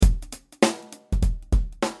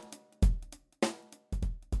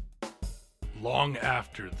Long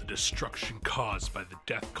after the destruction caused by the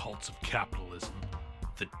death cults of capitalism,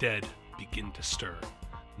 the dead begin to stir.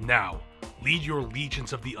 Now, lead your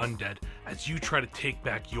legions of the undead as you try to take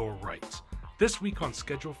back your rights. This week on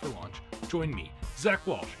Schedule for Launch, join me, Zach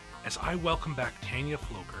Walsh, as I welcome back Tanya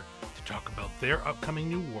Floker to talk about their upcoming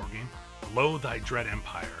new wargame, Blow Thy Dread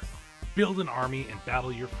Empire. Build an army and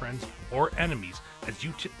battle your friends or enemies as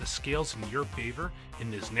you tip the scales in your favor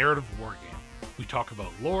in this narrative wargame. We talk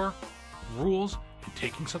about lore, rules, and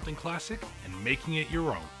taking something classic and making it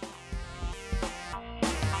your own.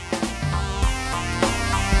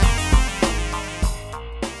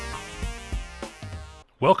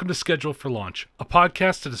 Welcome to Schedule for Launch, a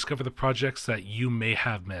podcast to discover the projects that you may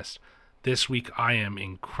have missed. This week, I am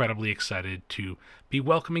incredibly excited to be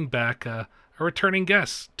welcoming back a returning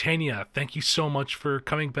guest. Tanya, thank you so much for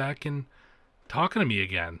coming back and talking to me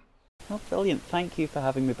again. Oh, brilliant. Thank you for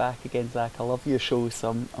having me back again, Zach. I love your show, so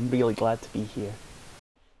I'm really glad to be here.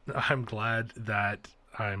 I'm glad that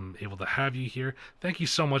I'm able to have you here. Thank you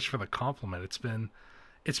so much for the compliment. It's been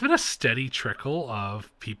a steady trickle of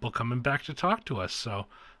people coming back to talk to us, so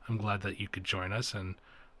I'm glad that you could join us, and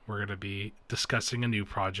we're going to be discussing a new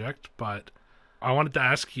project. But I wanted to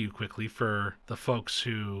ask you quickly, for the folks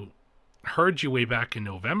who heard you way back in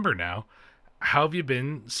November now, how have you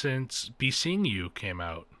been since Be Seeing You came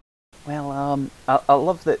out? Well, I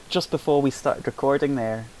love that just before we started recording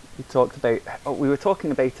there, we were talking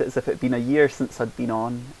about it as if it had been a year since I'd been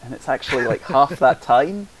on, and it's actually like half that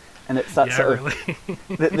time. And it's that sort of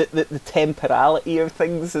the temporality of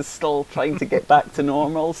things is still trying to get back to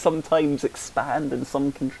normal. Sometimes expand and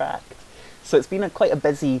some contract. So it's been quite a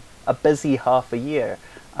busy half a year.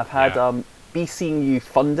 I've had Be Seeing You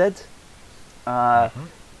funded, got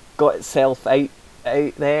itself out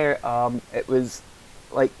there. It was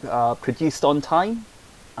produced on time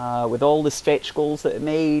with all the stretch goals that it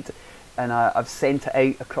made, and I've sent it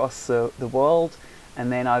out across the world,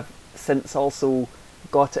 and then I've since also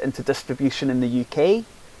got it into distribution in the UK.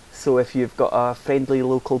 So if you've got a friendly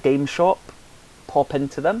local game shop, pop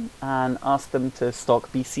into them and ask them to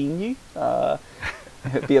stock Be Seeing You.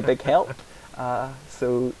 It'd be a big help. That's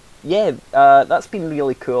been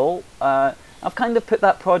really cool. I've kind of put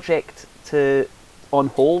that project on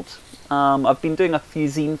hold. I've been doing a few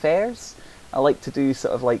zine fairs. I like to do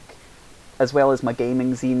sort of like, as well as my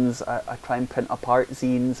gaming zines, I try and print up art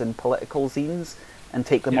zines and political zines and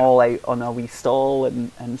take them all out on a wee stall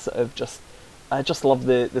and sort of I just love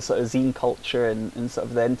the sort of zine culture and sort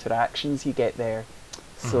of the interactions you get there.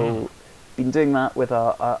 So been doing that with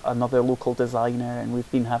another local designer, and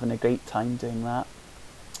we've been having a great time doing that.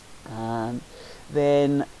 And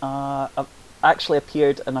then I've actually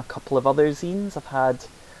appeared in a couple of other zines. I've had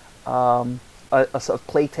a sort of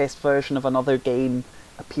playtest version of another game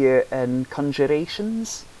appear in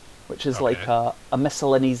Conjurations, which is like a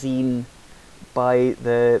miscellany zine by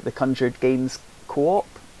the Conjured Games Co-op.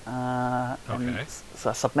 So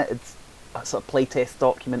I submitted a sort of playtest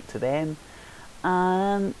document to them.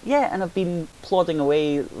 And I've been plodding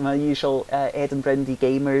away my usual Edinburgh Indie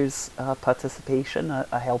Gamers participation.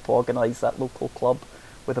 I help organise that local club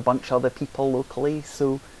with a bunch of other people locally.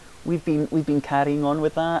 So we've been carrying on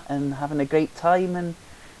with that and having a great time.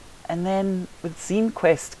 And then with Zine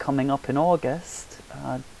Quest coming up in August,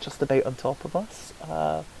 just about on top of us,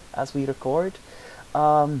 as we record,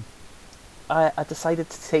 I decided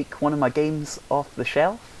to take one of my games off the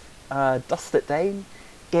shelf, dust it down,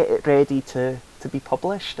 get it ready to be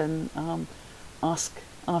published, and ask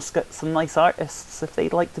some nice artists if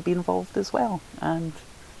they'd like to be involved as well. And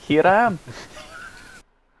here I am.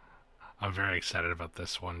 I'm very excited about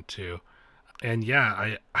this one too. And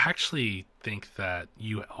I actually think that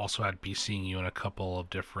you also had Be Seeing You in a couple of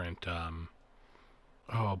different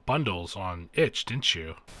bundles on itch, didn't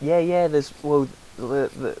you? Yeah. There's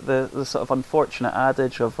the sort of unfortunate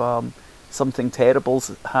adage of something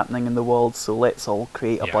terrible's happening in the world, so let's all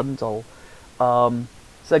create a bundle.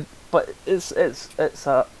 But it's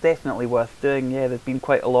definitely worth doing. Yeah, there's been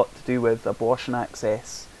quite a lot to do with abortion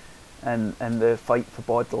access and the fight for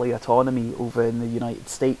bodily autonomy over in the United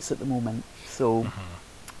States at the moment. So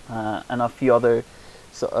and a few other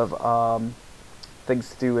sort of things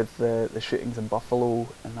to do with the shootings in Buffalo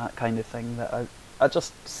and that kind of thing, that I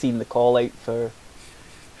just seen the call out for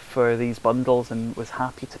these bundles and was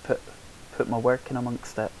happy to put my work in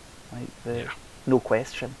amongst it. No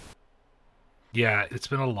question. Yeah, it's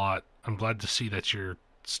been a lot. I'm glad to see that you're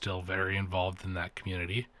still very involved in that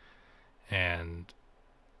community and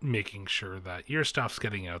making sure that your stuff's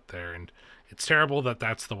getting out there. And it's terrible that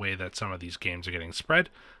that's the way that some of these games are getting spread,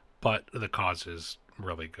 but the cause is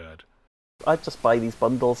really good. I just buy these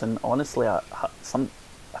bundles, and honestly,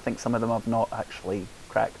 I think some of them I've not actually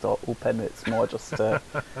cracked open. It's more just to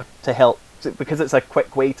help, because it's a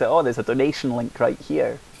quick way to, there's a donation link right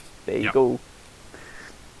here. There you go.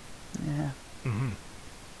 Yeah. Mm-hmm.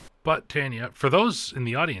 But Tanya, for those in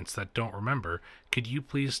the audience that don't remember, could you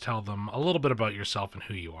please tell them a little bit about yourself and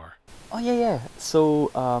who you are? Oh, yeah.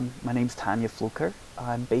 So, my name's Tanya Floker.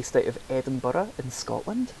 I'm based out of Edinburgh in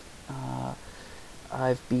Scotland.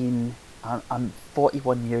 I'm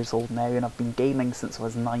 41 years old now, and I've been gaming since I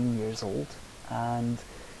was 9 years old, and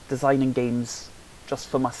designing games just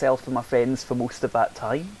for myself and my friends for most of that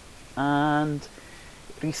time. And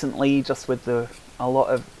recently, just with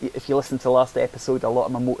if you listen to the last episode, a lot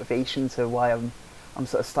of my motivation to why I'm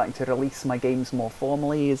sort of starting to release my games more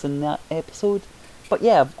formally is in that episode. But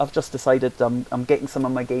yeah, I've just decided I'm getting some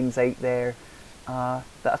of my games out there that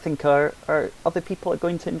I think are other people are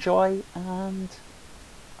going to enjoy, and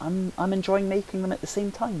I'm enjoying making them at the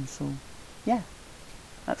same time. So yeah,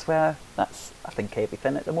 that's I think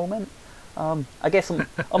everything at the moment. I guess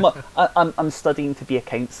I'm studying to be a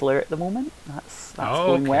counsellor at the moment. That's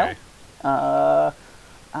going well.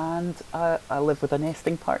 And I live with a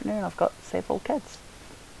nesting partner, and I've got several kids.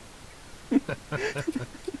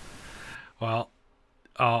 Well,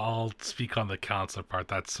 I'll speak on the counselor part.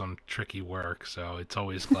 That's some tricky work, so it's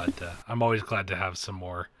always I'm always glad to have some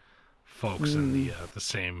more folks in the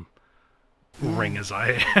same ring as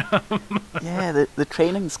I am. Yeah, the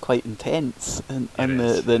training's quite intense, and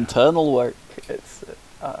the internal work. It's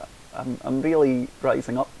I'm really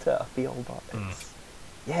rising up to it, I feel, but it's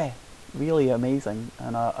really amazing,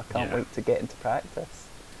 and I can't wait to get into practice.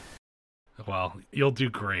 Well, you'll do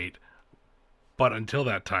great. But until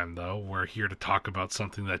that time, though, we're here to talk about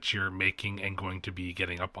something that you're making and going to be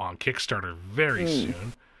getting up on Kickstarter very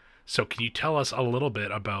soon. So can you tell us a little bit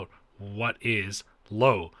about what is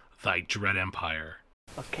Lo, Thy Dread Empire?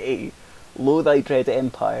 Okay, Lo, Thy Dread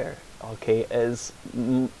Empire, is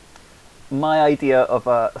my idea of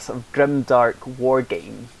a sort of grim-dark war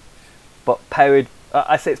game, but powered...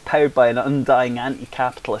 I say it's powered by an undying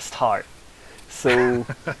anti-capitalist heart. So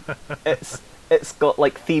it's got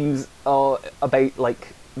like themes about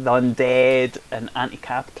like the undead and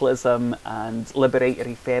anti-capitalism and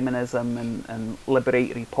liberatory feminism and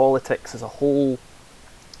liberatory politics as a whole,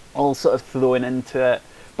 all sort of thrown into it,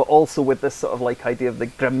 but also with this sort of like idea of the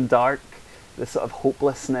grim dark, the sort of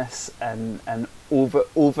hopelessness and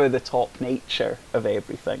over the top nature of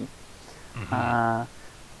everything. Mm-hmm.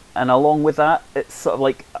 And along with that, it's sort of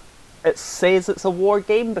like, it says it's a war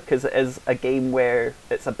game because it is a game where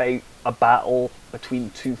it's about a battle between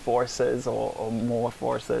two forces or more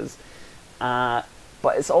forces. But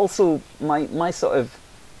it's also my sort of,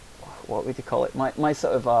 what would you call it? My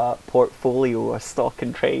sort of portfolio or stock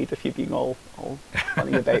and trade, if you're being all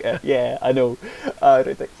funny about it. Yeah, I know,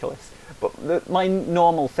 ridiculous. But my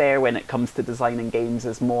normal fare when it comes to designing games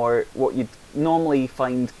is more what you'd normally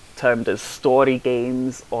find termed as story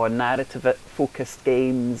games or narrative-focused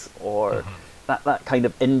games or that kind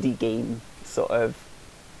of indie game sort of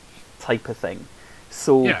type of thing.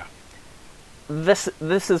 So this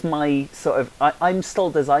is my sort of... I'm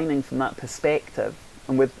still designing from that perspective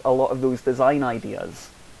and with a lot of those design ideas,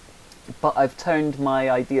 but I've turned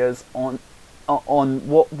my ideas on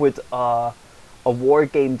what would a war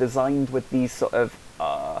game designed with these sort of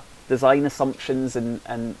design assumptions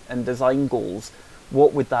and design goals,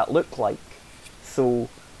 what would that look like? So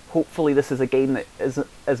hopefully this is a game that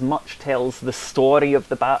as much tells the story of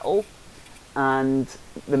the battle and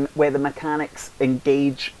where the mechanics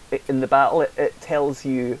engage in the battle. It tells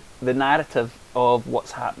you the narrative of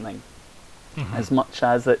what's happening as much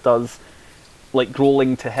as it does like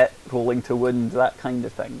rolling to hit, rolling to wound, that kind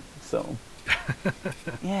of thing. So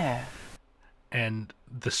yeah. And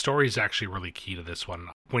the story is actually really key to this one.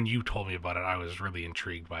 When you told me about it, I was really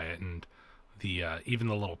intrigued by it, and the even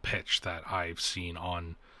the little pitch that I've seen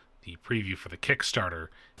on the preview for the Kickstarter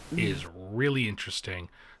is really interesting.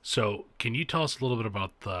 So can you tell us a little bit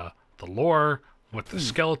about the lore, what the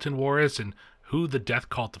Skeleton War is, and who the Death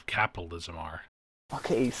Cult of Capitalism are?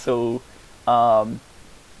 Okay, so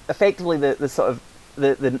effectively the sort of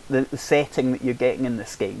the setting that you're getting in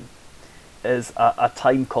this game is a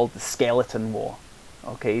time called the Skeleton War.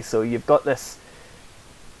 Okay, so you've got this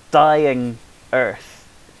dying Earth.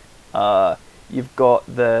 You've got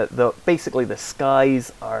basically the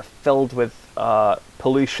skies are filled with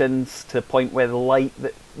pollutions to the point where the light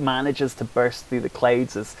that manages to burst through the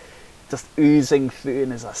clouds is just oozing through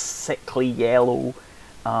and is a sickly yellow.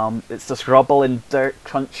 It's just rubble and dirt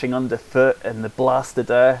crunching underfoot, and the blasted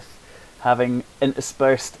Earth having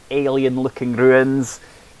interspersed alien-looking ruins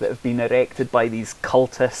that have been erected by these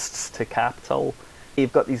cultists to capital.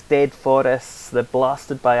 You've got these dead forests, they're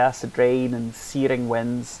blasted by acid rain and searing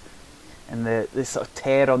winds, and the sort of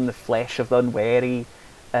tear on the flesh of the unwary,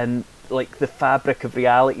 and like the fabric of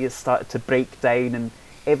reality has started to break down, and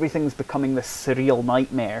everything's becoming this surreal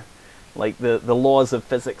nightmare. Like the laws of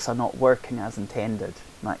physics are not working as intended,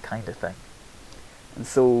 that kind of thing. And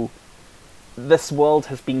so this world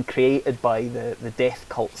has been created by the death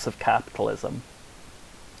cults of capitalism.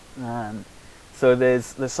 So there's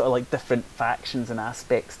sort of like different factions and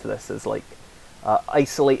aspects to this. There's like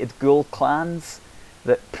isolated ghoul clans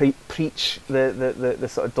that preach the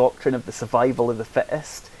sort of doctrine of the survival of the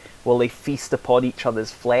fittest, while they feast upon each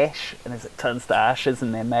other's flesh, and as it turns to ashes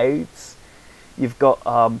in their mouths. You've got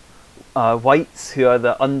whites, who are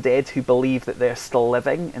the undead who believe that they're still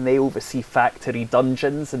living, and they oversee factory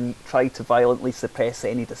dungeons and try to violently suppress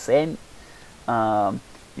any dissent.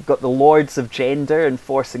 You've got the lords of gender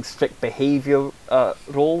enforcing strict behaviour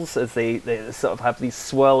roles, as they sort of have these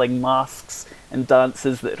swirling masks and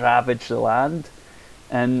dances that ravage the land.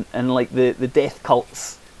 And like the death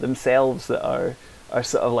cults themselves that are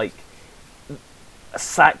sort of like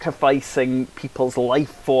sacrificing people's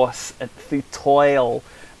life force through toil,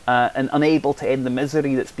 and unable to end the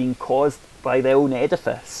misery that's being caused by their own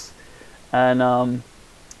edifice. And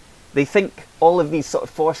they think, all of these sort of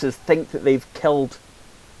forces think that they've killed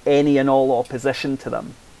any and all opposition to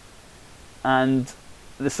them. And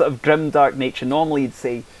the sort of grim dark nature, normally you'd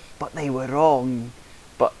say, but they were wrong.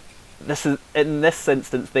 But in this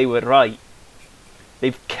instance, they were right.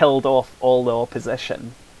 They've killed off all the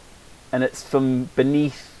opposition. And it's from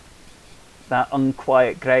beneath that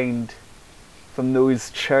unquiet ground, from those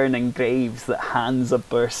churning graves, that hands are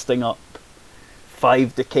bursting up,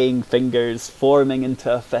 5 decaying fingers forming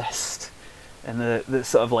into a fist, and the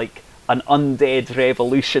sort of like an undead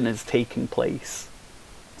revolution is taking place.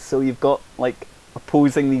 So you've got, like,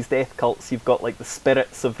 opposing these death cults, you've got like the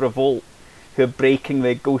spirits of revolt, who are breaking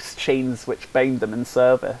the ghost chains which bind them in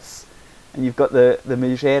service. And you've got the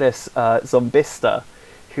Mujeres Zombista,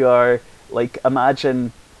 who are, like,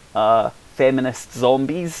 imagine feminist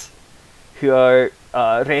zombies who are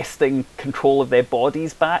wresting control of their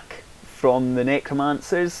bodies back from the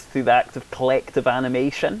necromancers through the act of collective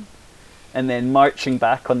animation, and then marching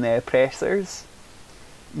back on their oppressors.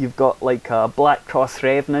 You've got like Black Cross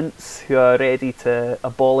Revenants, who are ready to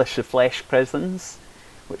abolish the flesh prisons,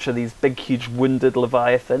 which are these big, huge, wounded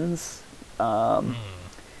leviathans.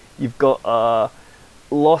 You've got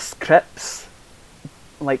Lost Crypts,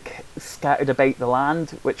 like, scattered about the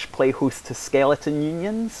land, which play host to skeleton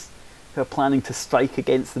unions, who are planning to strike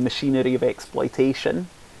against the machinery of exploitation.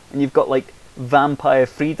 And you've got like vampire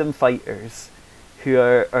freedom fighters, who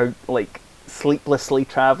are like sleeplessly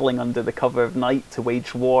travelling under the cover of night to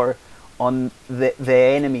wage war on the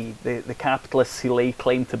enemy, the capitalists who lay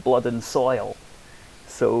claim to blood and soil.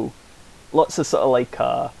 So lots of sort of like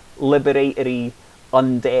liberatory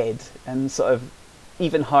undead, and sort of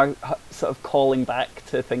even sort of calling back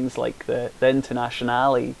to things like the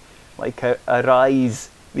Internationale, like arise,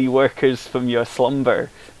 the workers from your slumber.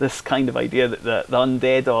 This kind of idea that the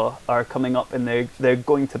undead are coming up, and they're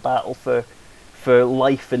going to battle for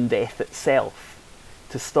life and death itself,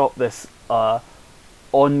 to stop this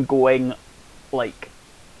ongoing, like,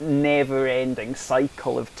 never-ending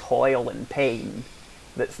cycle of toil and pain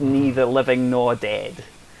that's neither living nor dead.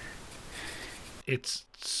 It's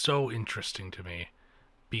so interesting to me,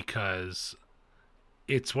 because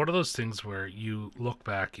it's one of those things where you look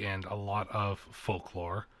back, and a lot of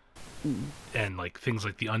folklore and like things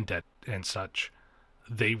like the undead and such,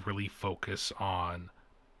 they really focus on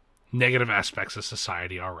negative aspects of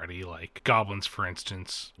society already. Like goblins, for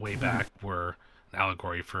instance, way back were an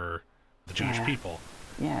allegory for the Jewish people.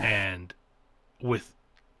 Yeah. And with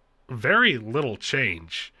very little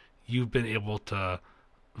change, you've been able to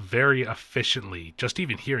very efficiently, just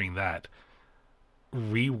even hearing that,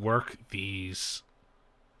 rework these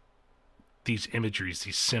imageries,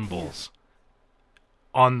 these symbols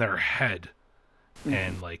on their head.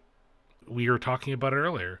 And like we were talking about it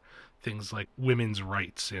earlier, things like women's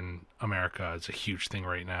rights in America is a huge thing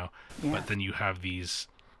right now. But then you have these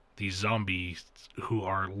zombies who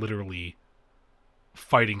are literally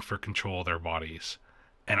fighting for control of their bodies,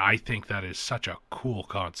 and I think that is such a cool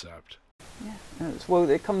concept. Well,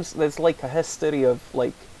 there's like a history of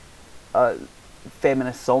like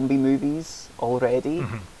feminist zombie movies already,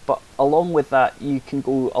 but along with that you can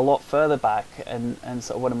go a lot further back, and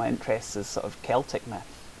sort of one of my interests is sort of Celtic myth.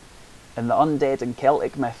 And the undead in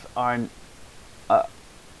Celtic myth aren't,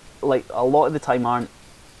 like, a lot of the time aren't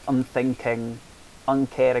unthinking,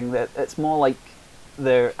 uncaring. That it's more like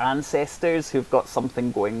their ancestors who've got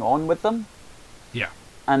something going on with them. Yeah.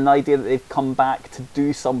 and the idea that they've come back to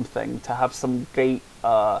do something, to have some great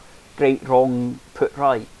wrong put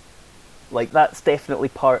right. Like, that's definitely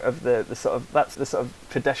part of the sort of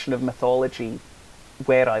tradition of mythology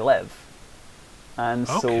where I live. And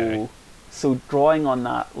Okay. so drawing on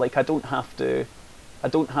that, like, I don't have to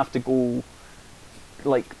go,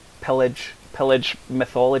 like, pillage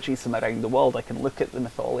mythologies from around the world. I can look at the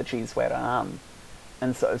mythologies where I am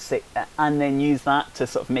and sort of say, and then use that to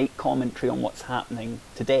sort of make commentary on what's happening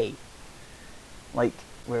today. Like,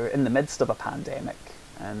 we're in the midst of a pandemic,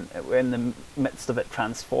 and we're in the midst of it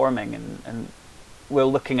transforming, and we're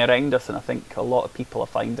looking around us, and I think a lot of people are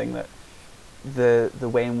finding that the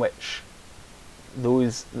way in which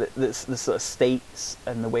the sort of states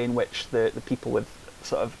and the way in which the people with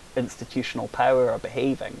sort of institutional power are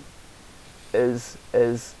behaving is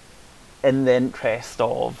in the interest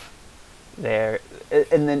of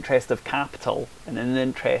in the interest of capital and in the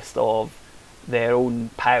interest of their own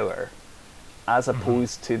power, as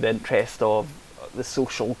opposed to the interest of the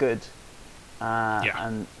social good.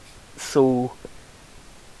 And so,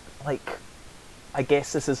 like, I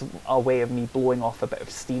guess this is a way of me blowing off a bit of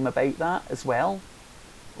steam about that as well.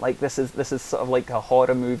 Like, this is sort of like a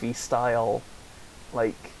horror movie style,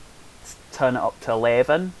 like, turn it up to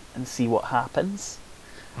 11 and see what happens.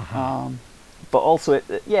 But also,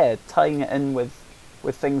 tying it in with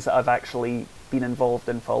things that I've actually been involved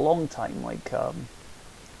in for a long time, like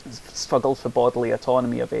struggles for bodily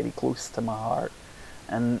autonomy are very close to my heart,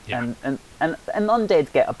 and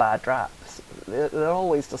undead get a bad rap. They're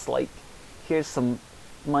always just like, here's some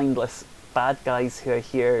mindless bad guys who are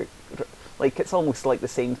here. Like, it's almost like the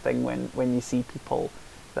same thing when you see people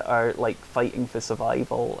that are like fighting for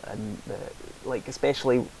survival, and like,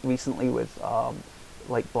 especially recently with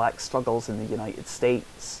like black struggles in the United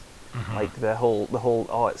States, like the whole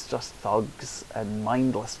it's just thugs and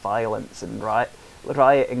mindless violence and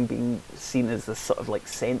rioting being seen as this sort of like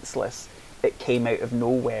senseless, it came out of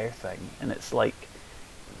nowhere thing, and it's like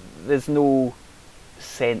there's no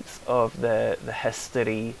sense of the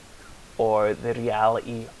history or the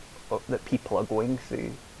reality that people are going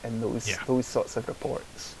through in those sorts of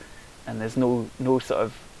reports, and there's no sort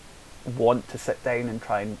of want to sit down and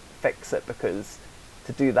try and fix it, because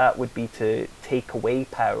to do that would be to take away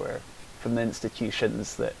power from the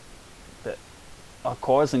institutions that are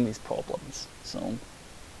causing these problems. So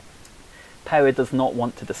power does not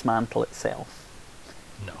want to dismantle itself.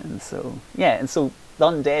 No. And so the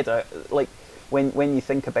undead are like, when you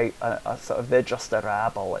think about a sort of, they're just a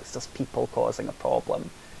rabble. It's just people causing a problem.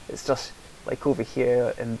 It's just like over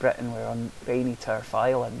here in Britain, we're on rainy Turf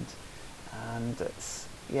Island, and it's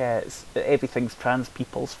everything's trans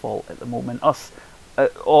people's fault at the moment. Us,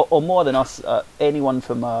 or more than us, anyone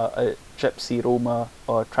from a gypsy, Roma,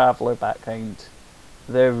 or traveller background,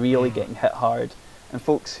 they're really getting hit hard. And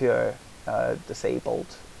folks who are disabled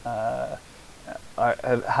have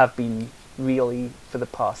been really, for the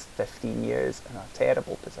past 15 years, in a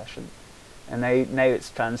terrible position. And now it's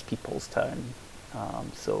trans people's turn.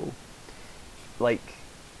 So, like,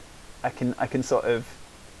 I can sort of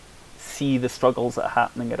see the struggles that are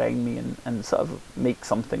happening around me, and sort of make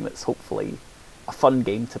something that's hopefully a fun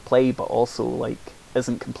game to play, but also, like,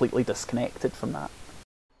 isn't completely disconnected from that.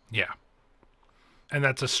 Yeah. And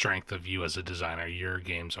that's a strength of you as a designer. Your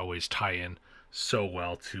games always tie in so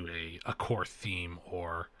well to a core theme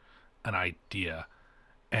or an idea.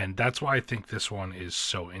 And that's why I think this one is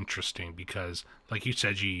so interesting, because, like you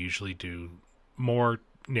said, you usually do more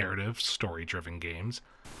narrative, story-driven games.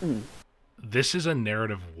 This is a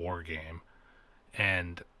narrative war game.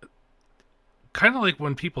 And kind of like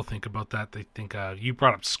when people think about that, they think, you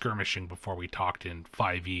brought up skirmishing before we talked in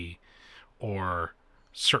 5e, or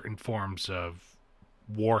certain forms of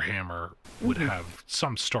Warhammer would have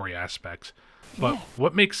some story aspects. But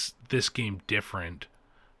what makes this game different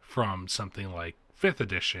from something like 5th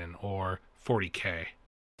edition or 40k?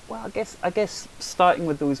 Well, I guess starting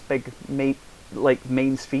with those big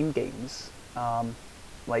mainstream games,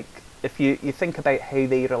 like, if you think about how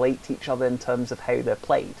they relate to each other in terms of how they're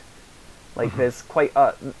played, like, there's quite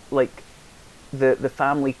a, like, the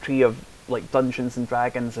family tree of, like, Dungeons and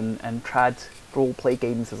Dragons and trad roleplay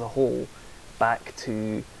games as a whole, back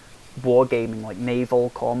to wargaming, like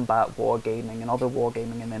naval combat wargaming and other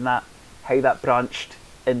wargaming, and then how that branched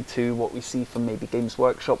into what we see from maybe Games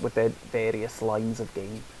Workshop with their various lines of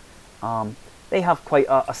game. They have quite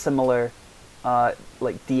a similar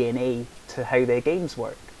like DNA to how their games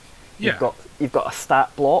work. You've got a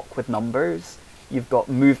stat block with numbers, you've got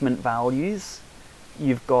movement values,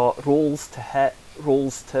 you've got rolls to hit,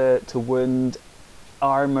 rolls to wound,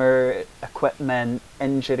 armor, equipment,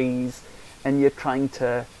 injuries, and you're trying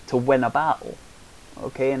to win a battle.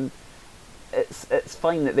 Okay, and it's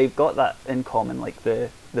fine that they've got that in common. Like the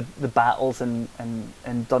battles in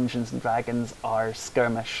Dungeons and Dragons are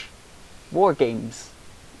skirmish war games.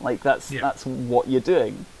 Like that's what you're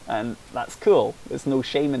doing, and that's cool. There's no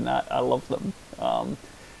shame in that. I love them.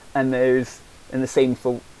 And there's in the same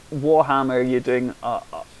for Warhammer, you're doing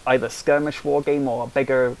either skirmish war game or a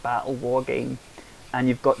bigger battle war game, and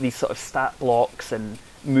you've got these sort of stat blocks and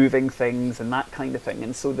moving things and that kind of thing.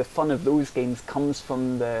 And so the fun of those games comes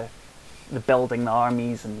from the building the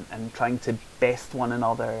armies and trying to best one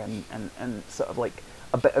another and sort of like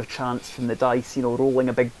a bit of chance from the dice, rolling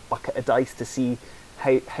a big bucket of dice to see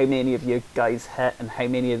how many of you guys hit and how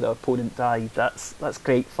many of the opponent died. That's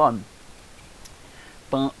great fun.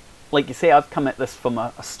 But like you say, I've come at this from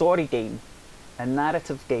a story game, a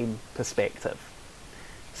narrative game perspective.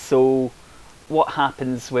 So what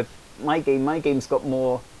happens with my game's got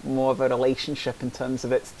more of a relationship in terms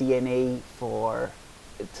of its DNA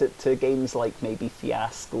to games like maybe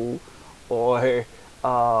Fiasco or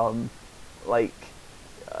like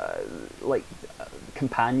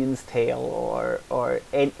Companion's Tale or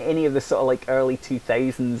any of the sort of like early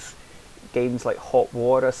 2000s games like Hot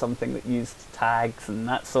War or something that used tags and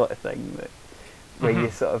that sort of thing, where you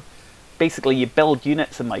sort of basically you build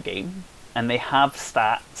units in my game and they have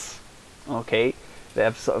stats. Okay, they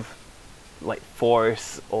have sort of like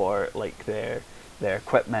force or like their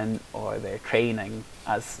equipment or their training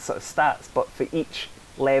as sort of stats, but for each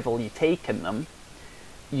level you take in them,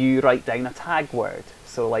 you write down a tag word,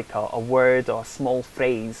 so like a word or a small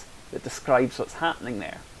phrase that describes what's happening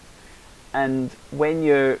there. And when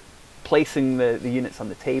you're placing the units on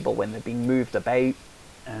the table, when they're being moved about,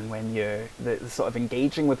 and when you're sort of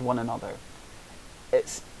engaging with one another,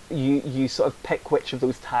 it's you sort of pick which of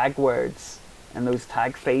those tag words and those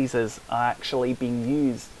tag phrases are actually being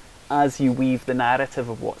used as you weave the narrative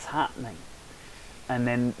of what's happening. And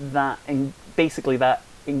then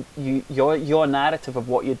your narrative of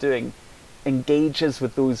what you're doing engages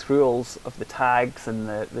with those rules of the tags and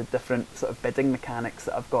the different sort of bidding mechanics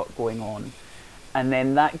that I've got going on. And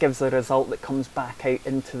then that gives a result that comes back out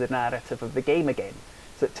into the narrative of the game again.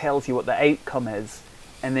 So it tells you what the outcome is,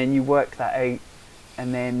 and then you work that out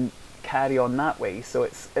and then carry on that way. So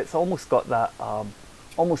it's almost got that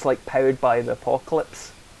almost like Powered by the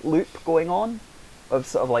Apocalypse loop going on, of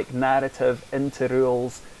sort of like narrative into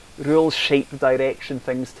rules shape the direction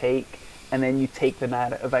things take, and then you take the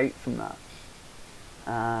narrative out from that.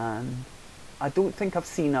 And I don't think I've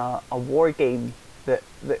seen a war game that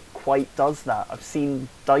quite does that. I've seen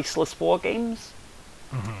diceless war games.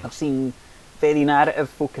 I've seen very narrative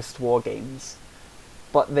focused war games,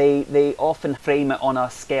 but they often frame it on a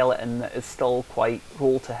skeleton that is still quite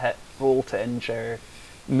roll to hit, roll to injure,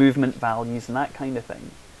 movement values and that kind of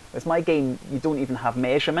thing. Whereas my game, you don't even have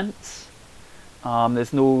measurements.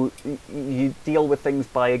 There's no, you deal with things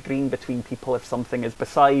by agreeing between people if something is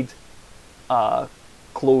beside,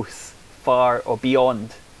 close, far or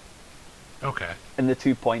beyond. Okay. In the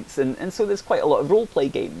 2 points, and so there's quite a lot of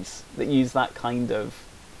roleplay games that use that kind of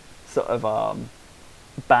sort of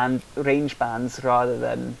range bands rather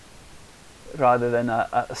than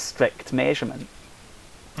a strict measurement.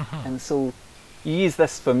 And so you use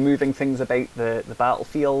this for moving things about the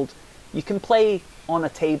battlefield. You can play on a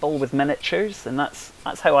table with miniatures, and that's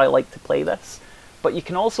how I like to play this. But you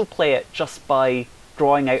can also play it just by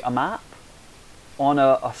drawing out a map on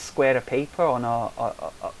a square of paper,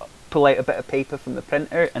 pull out a bit of paper from the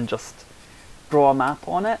printer and just draw a map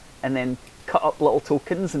on it, and then cut up little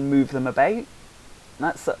tokens and move them about.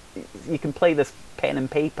 And you can play this pen and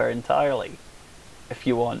paper entirely if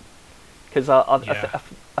you want, because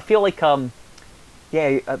I feel like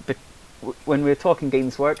when we were talking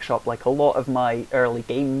Games Workshop, like a lot of my early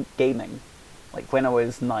gaming, like when I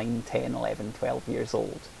was 9, 10, 11, 12 years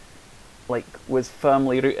old, like was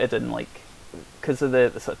firmly rooted in, like, because of the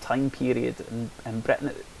sort of time period in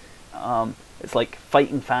Britain, it's like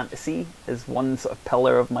fighting fantasy is one sort of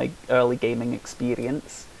pillar of my early gaming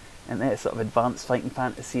experience, and then sort of advanced fighting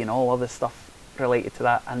fantasy and all other stuff related to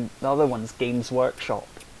that, and the other one's Games Workshop.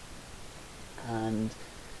 And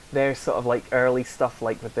there's sort of like early stuff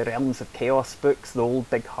like with the Realms of Chaos books, the old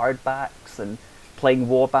big hardbacks, and playing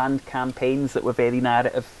warband campaigns that were very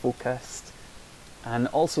narrative focused, and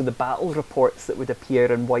also the battle reports that would appear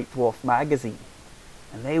in White Dwarf magazine,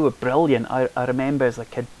 and they were brilliant. I remember as a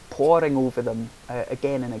kid poring over them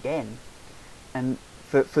again and again. And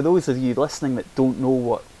for those of you listening that don't know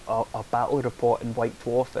what a battle report in White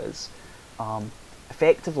Dwarf is,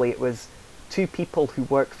 effectively it was two people who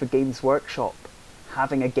work for Games Workshop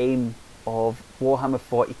having a game of Warhammer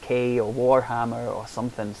 40k or Warhammer or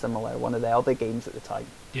something similar, one of the other games at the time.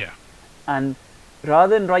 Yeah. And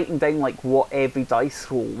rather than writing down like what every dice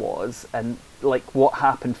roll was and like what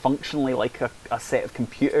happened functionally like a set of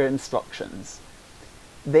computer instructions,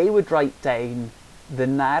 they would write down the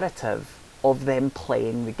narrative of them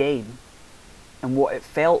playing the game and what it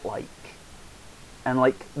felt like. And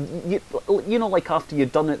like you know, like after you're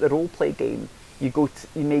done at the role play game, you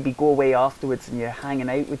maybe go away afterwards and you're hanging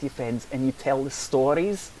out with your friends and you tell the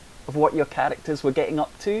stories of what your characters were getting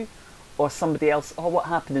up to, or somebody else, oh, what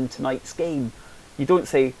happened in tonight's game. You don't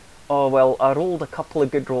say, oh, well, I rolled a couple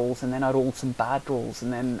of good rolls and then I rolled some bad rolls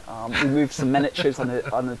and then we moved some miniatures on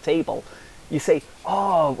the table. You say,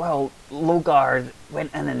 oh, well, Logard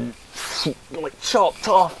went in and like chopped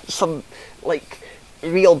off some like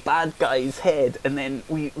real bad guy's head, and then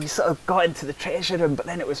we sort of got into the treasure room, but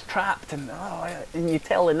then it was trapped, and you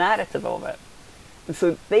tell the narrative of it. And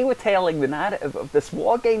so they were telling the narrative of this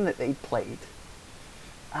war game that they'd played,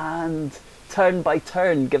 and turn by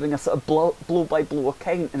turn giving us a blow by blow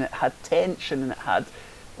account, and it had tension, and it had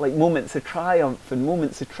like moments of triumph and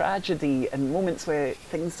moments of tragedy and moments where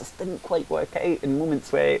things just didn't quite work out and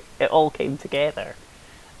moments where it all came together.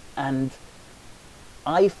 And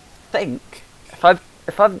I think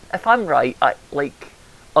if I'm right, like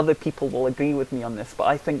other people will agree with me on this, but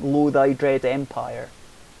I think Lo Thy Dread Empire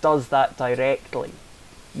does that directly.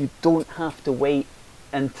 You don't have to wait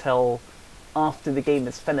until after the game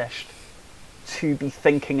is finished to be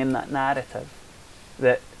thinking in that narrative.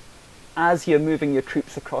 That as you're moving your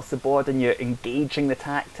troops across the board and you're engaging the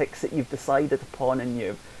tactics that you've decided upon, and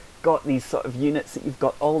you've got these sort of units that you've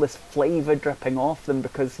got all this flavour dripping off them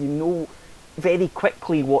because you know very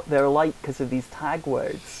quickly what they're like because of these tag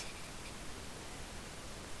words.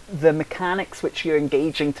 The mechanics which you're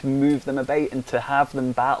engaging to move them about and to have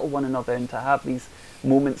them battle one another and to have these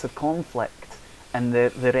moments of conflict and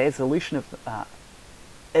the resolution of that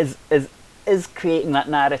is creating that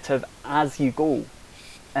narrative as you go.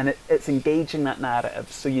 And it's engaging that narrative,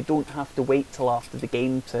 so you don't have to wait till after the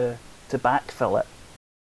game to backfill it.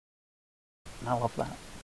 And I love that.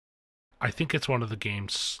 I think it's one of the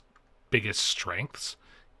game's biggest strengths,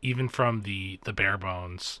 even from the bare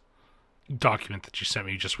bones document that you sent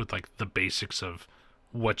me, just with like the basics of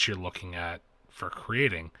what you're looking at for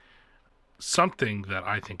creating. Something that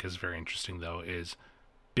I think is very interesting, though, is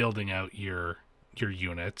building out your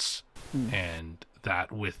units and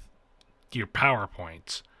that with your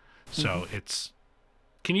PowerPoints. So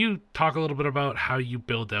can you talk a little bit about how you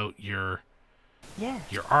build out your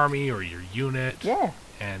army or your unit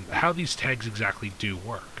and how these tags exactly do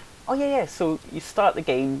work? So you start the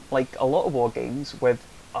game like a lot of war games with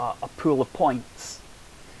a pool of points,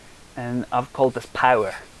 and I've called this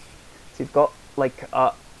power. So you've got like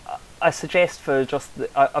I suggest for just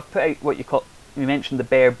I've put out what you mentioned the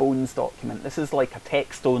bare bones document. This is like a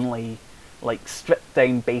text only, like stripped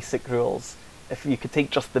down basic rules. If you could take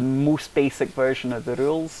just the most basic version of the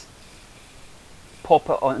rules, pop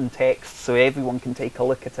it on text so everyone can take a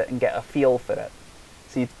look at it and get a feel for it.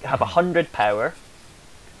 So you have 100 power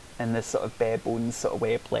in this sort of bare bones sort of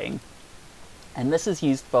way of playing. And this is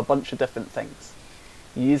used for a bunch of different things.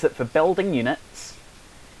 You use it for building units,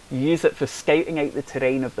 you use it for scouting out the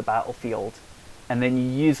terrain of the battlefield, and then you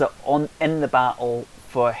use it in the battle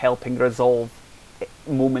for helping resolve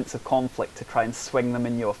moments of conflict to try and swing them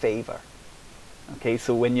in your favour. Okay,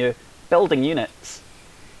 so when you're building units,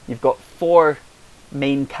 you've got four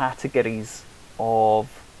main categories of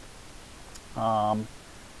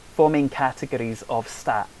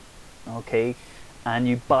stat. Okay, and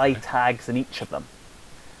you buy tags in each of them.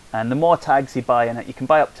 And the more tags you buy in it, you can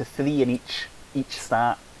buy up to 3 in each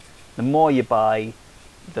stat. The more you buy,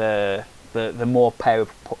 the more power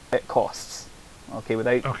it costs. Okay,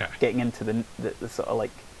 without getting into the sort of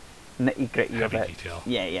like nitty gritty of it. Detail.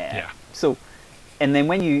 Yeah. So, and then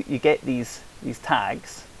when you get these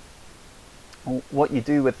tags, what you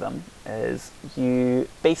do with them is you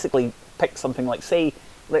basically pick something like, say,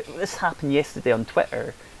 like this happened yesterday on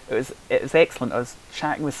Twitter. It was excellent. I was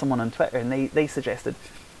chatting with someone on Twitter, and they suggested,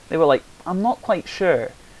 they were like, I'm not quite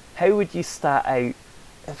sure, how would you stat out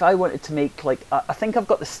if I wanted to make, like, I think I've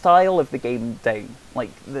got the style of the game down,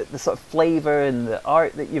 like the sort of flavour and the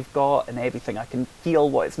art that you've got and everything. I can feel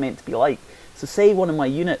what it's meant to be like. So say one of my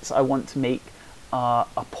units, I want to make a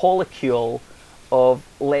polycule of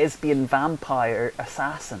lesbian vampire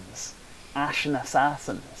assassins, ashen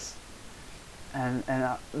assassins. And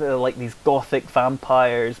they're like these gothic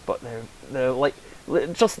vampires, but they're like,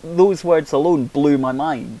 just those words alone blew my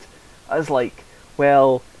mind. I was like,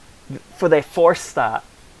 well, for their force stat,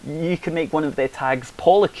 you can make one of their tags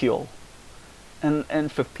polycule,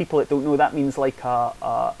 and for people that don't know, that means like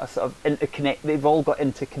a sort of they've all got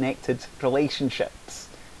interconnected relationships,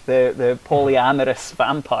 the polyamorous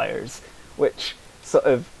vampires, which sort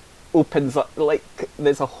of opens up, like,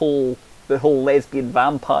 there's the whole lesbian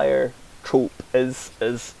vampire trope is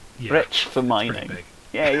rich for mining.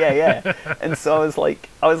 Yeah. And so I was like,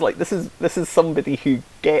 this is somebody who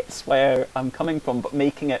gets where I'm coming from, but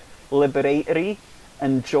making it liberatory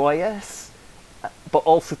and joyous, but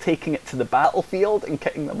also taking it to the battlefield and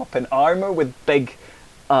kitting them up in armor with big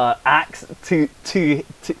axe, two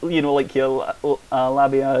you know, like your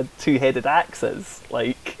labia two-headed axes.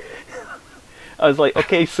 Like, I was like,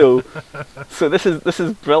 okay, so this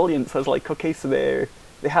is brilliant. So I was like, okay, so they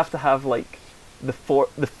have to have like the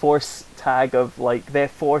force tag of, like, their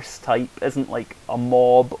force type isn't like a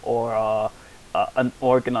mob or an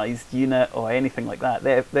organized unit or anything like that.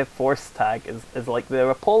 Their force tag is like they're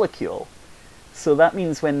a polycule. So that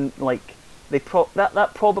means when, like,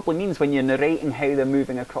 that probably means when you're narrating how they're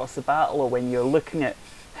moving across the battle, or when you're looking at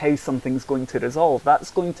how something's going to resolve, that's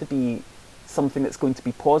going to be something that's going to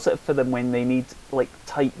be positive for them when they need, like,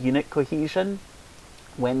 tight unit cohesion,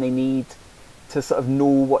 when they need to sort of know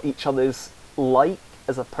what each other's like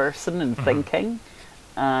as a person and thinking,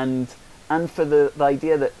 and for the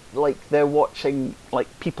idea that, like, they're watching, like,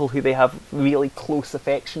 people who they have really close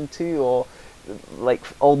affection to, or like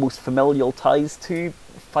almost familial ties to,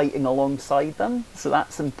 fighting alongside them. So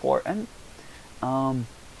that's important.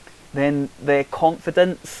 Then their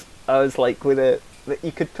confidence, I was like, that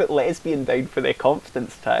you could put lesbian down for their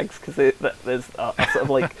confidence tags, because there's a sort of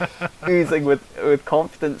like oozing with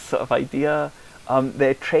confidence sort of idea.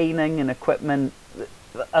 Their training and equipment,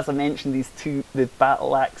 as I mentioned, the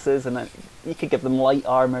battle axes, and you could give them light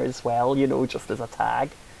armor as well, you know, just as a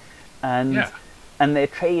tag. And their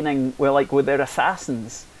training, with their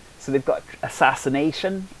assassins. So they've got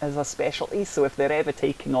assassination as a specialty. So if they're ever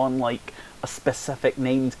taking on, like, a specific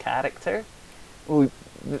named character,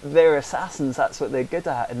 they're assassins, that's what they're good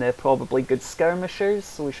at, and they're probably good skirmishers,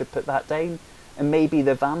 so we should put that down. And maybe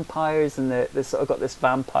the vampires, and they sort of got this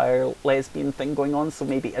vampire lesbian thing going on, so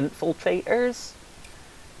maybe infiltrators.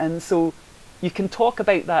 And so you can talk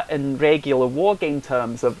about that in regular wargame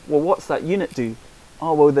terms of, well, what's that unit do?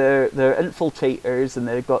 Oh, well, they're infiltrators, and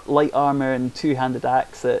they've got light armor and two-handed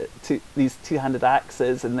axes,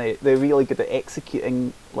 and they're really good at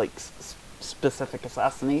executing, like, specific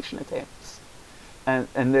assassination attempts.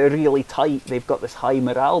 And they're really tight. They've got this high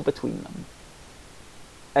morale between them.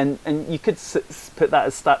 And you could put that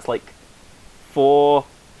as stats like 4,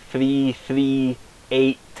 3, 3,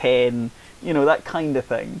 8, 10, you know, that kind of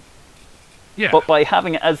thing. Yeah. But by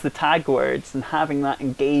having it as the tag words and having that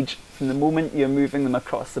engage from the moment you're moving them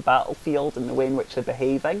across the battlefield and the way in which they're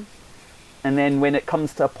behaving, and then when it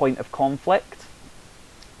comes to a point of conflict,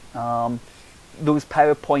 those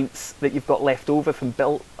power points that you've got left over from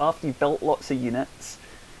after you've built lots of units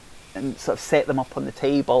and sort of set them up on the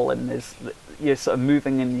table, and you're sort of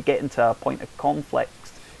moving and you get into a point of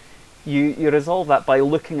conflict, you resolve that by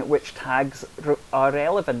looking at which tags are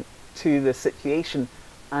relevant to the situation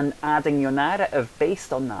and adding your narrative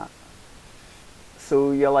based on that.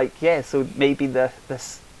 So you're like, so maybe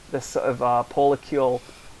this sort of polycule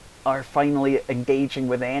are finally engaging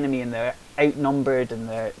with the enemy, and they're outnumbered,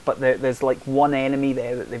 but there's like one enemy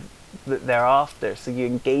there that they're after. So you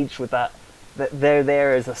engage with that they're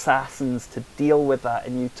there as assassins to deal with that,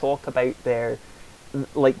 and you talk about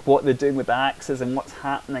what they're doing with the axes and what's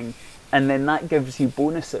happening, and then that gives you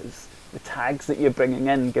bonuses. The tags that you're bringing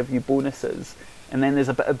in give you bonuses. And then there's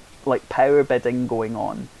a bit of like power bidding going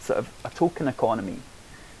on, sort of a token economy.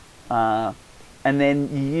 And then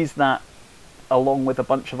you use that along with a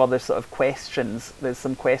bunch of other sort of questions. There's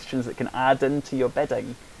some questions that can add into your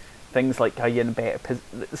bidding. Things like, are you in a better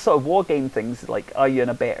sort of war game things like, are you in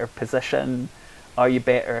a better position? Are you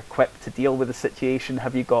better equipped to deal with the situation?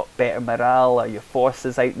 Have you got better morale? Are your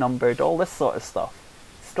forces outnumbered? All this sort of stuff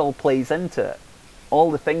still plays into it.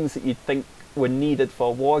 All the things that you'd think were needed for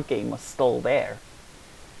a war game are still there.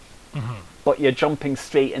 Mm-hmm. But you're jumping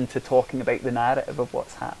straight into talking about the narrative of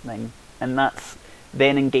what's happening, and that's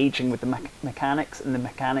then engaging with the mechanics, and the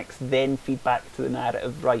mechanics then feed back to the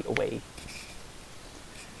narrative right away.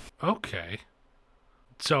 Okay.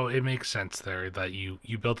 So it makes sense there that you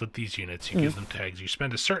build up these units, you give them tags, you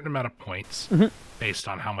spend a certain amount of points based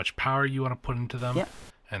on how much power you want to put into them,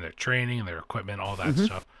 and their training and their equipment, all that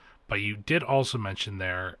stuff. But you did also mention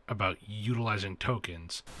there about utilizing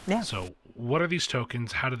tokens. Yeah. So what are these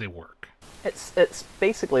tokens? How do they work? It's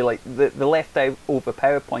basically like the leftover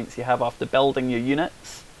power points you have after building your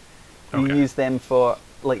units. You use them for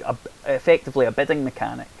like effectively a bidding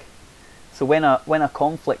mechanic. So when a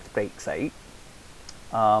conflict breaks out,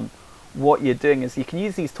 what you're doing is you can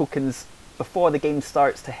use these tokens before the game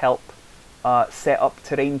starts to help set up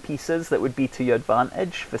terrain pieces that would be to your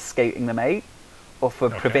advantage for scouting them out, or for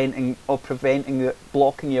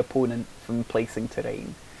blocking your opponent from placing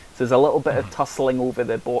terrain. So there's a little bit of tussling over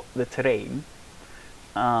the terrain,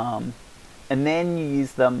 and then you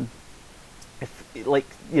use them. If like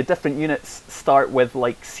your different units start with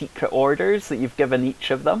like secret orders that you've given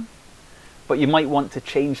each of them, but you might want to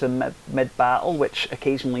change them mid battle, which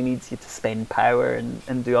occasionally needs you to spend power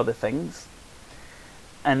and do other things.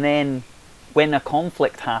 And then when a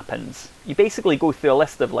conflict happens, you basically go through a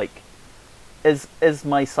list of like, is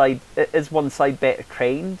one side better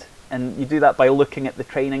trained? And you do that by looking at the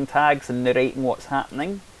training tags and narrating what's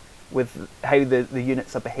happening with how the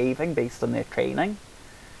units are behaving based on their training.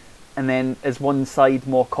 And then is one side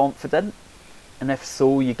more confident? And if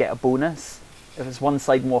so, you get a bonus. If it's one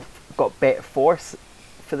side got better force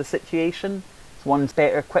for the situation, is one's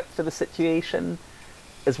better equipped for the situation,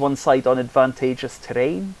 is one side on advantageous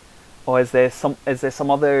terrain, or is there some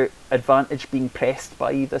other advantage being pressed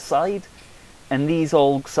by either side? And these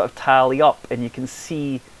all sort of tally up, and you can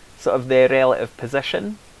see sort of their relative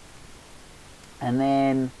position. And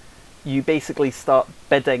then you basically start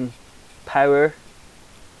bidding power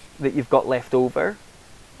that you've got left over,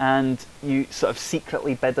 and you sort of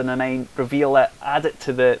secretly bid an amount, reveal it, add it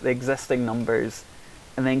to the existing numbers,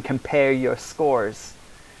 and then compare your scores.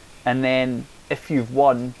 And then if you've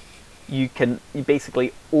won, you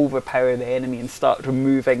basically overpower the enemy and start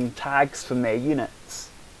removing tags from their units.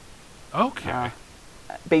 Okay.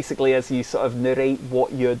 Basically, as you sort of narrate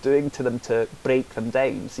what you're doing to them to break them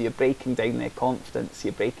down. So you're breaking down their confidence,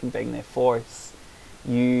 you're breaking down their force,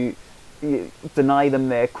 you deny them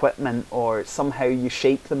their equipment, or somehow you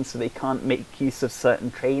shape them so they can't make use of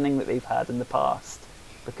certain training that they've had in the past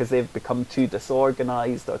because they've become too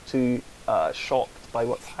disorganized or too shocked by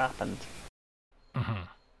what's happened. Mm-hmm.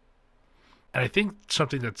 And I think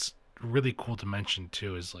something that's really cool to mention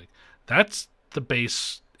too is like that's the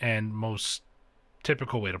base and most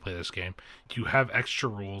typical way to play this game. You have extra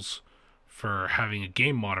rules for having a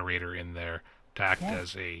game moderator in there to act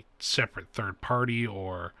as a separate third party,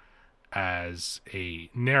 or as a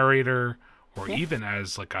narrator, or even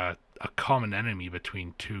as like a common enemy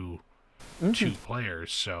between two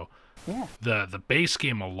players. So the base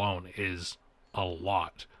game alone is a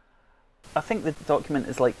lot. I think the document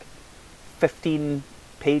is like 15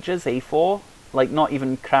 pages A4, like not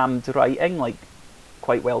even crammed writing, like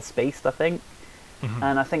quite well spaced, I think.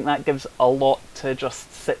 And I think that gives a lot to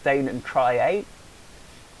just sit down and try out,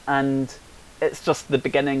 and it's just the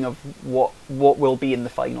beginning of what will be in the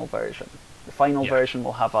final version. The final version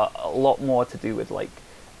will have a lot more to do with like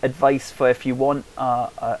advice for if you want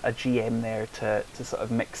a GM there to sort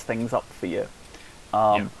of mix things up for you.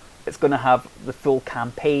 It's going to have the full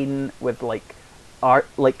campaign with like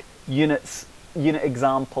unit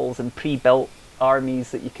examples and pre-built armies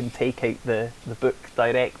that you can take out the book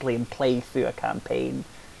directly and play through a campaign,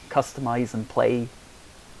 customize and play.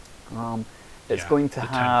 It's going to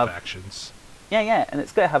have 10 factions. And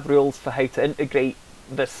it's going to have rules for how to integrate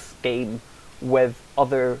this game with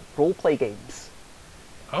other roleplay games.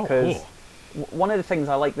 Oh, cool. One of the things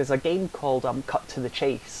I like, there's a game called Cut to the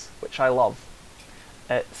Chase, which I love.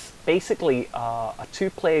 It's basically a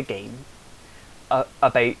 2-player game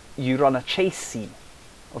about you run a chase scene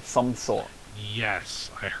of some sort.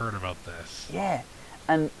 Yes, I heard about this. Yeah,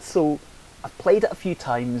 and so I've played it a few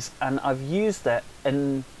times and I've used it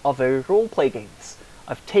in other roleplay games.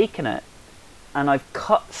 I've taken it and I've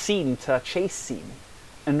cut scene to a chase scene,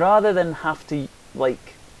 and rather than have to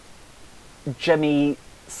like jimmy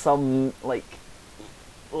some like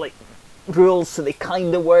rules so they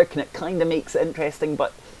kind of work and it kind of makes it interesting,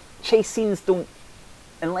 but chase scenes don't,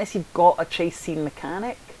 unless you've got a chase scene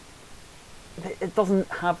mechanic, it doesn't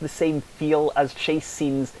have the same feel as chase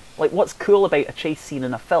scenes. Like, what's cool about a chase scene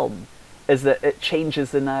in a film is that it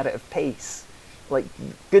changes the narrative pace. Like,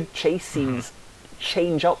 good chase scenes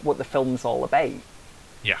change up what the film's all about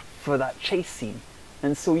for that chase scene.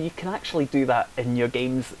 And so you can actually do that in your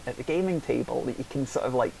games at the gaming table, that you can sort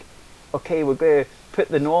of like, okay, we're going to put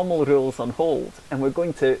the normal rules on hold and we're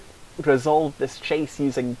going to resolve this chase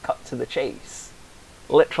using cut to the chase.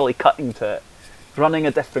 Literally cutting to it. Running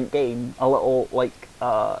a different game, a little like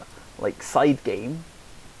side game,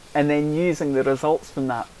 and then using the results from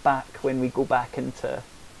that back when we go back into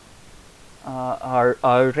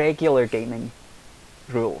our regular gaming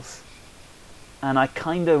rules. And I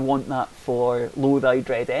kind of want that for Loath I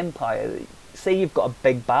Dread Empire. Say you've got a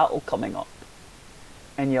big battle coming up,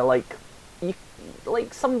 and you're like,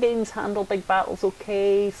 some games handle big battles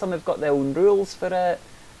okay, some have got their own rules for it,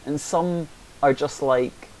 and some are just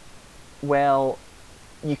like, well,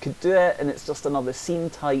 you could do it and it's just another scene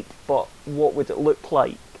type, but what would it look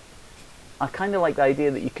like? I kind of like the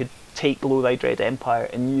idea that you could take Lo Thy Dread Empire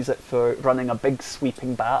and use it for running a big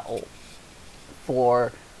sweeping battle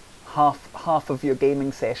for half of your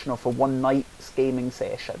gaming session, or for one night's gaming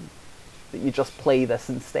session, that you just play this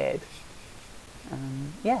instead.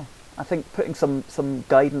 Yeah, I think putting some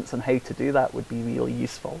guidance on how to do that would be really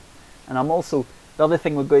useful. And the other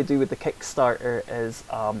thing we're going to do with the Kickstarter is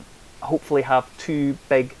hopefully have 2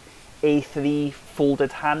 big A3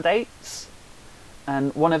 folded handouts,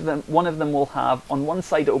 and one of them will have, on one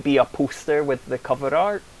side it'll be a poster with the cover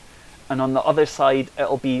art, and on the other side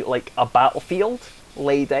it'll be like a battlefield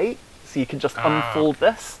laid out, so you can just unfold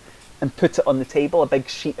this and put it on the table, a big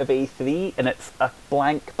sheet of A3, and it's a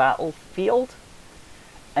blank battlefield.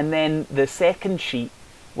 And then the second sheet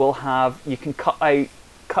will have, you can cut out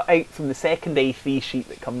from the second A3 sheet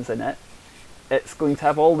that comes in it. It's going to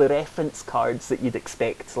have all the reference cards that you'd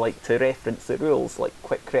expect, like to reference the rules, like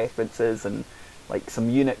quick references and like some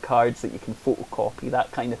unit cards that you can photocopy,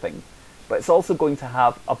 that kind of thing. But it's also going to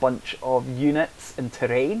have a bunch of units and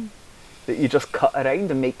terrain that you just cut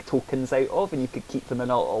around and make tokens out of, and you could keep them in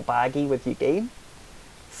a little baggie with your game,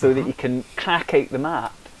 so that you can crack out the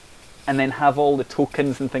map and then have all the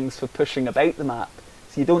tokens and things for pushing about the map.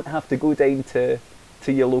 So you don't have to go down to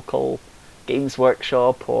your local Games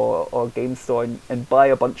Workshop or game store and buy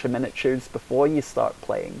a bunch of miniatures before you start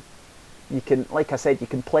playing. You can, like I said, you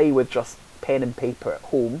can play with just pen and paper at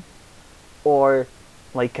home, or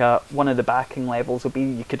like one of the backing levels will be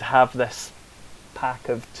you could have this pack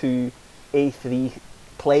of 2 A3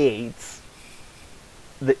 play aids,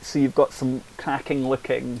 so you've got some cracking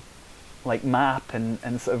looking like map and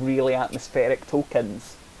sort of really atmospheric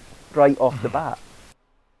tokens right off the bat.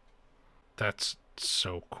 That's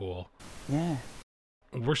so cool. Yeah.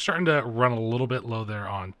 We're starting to run a little bit low there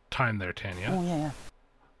on time there, Tanya. Oh, yeah.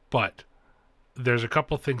 But there's a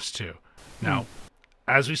couple things too. Now,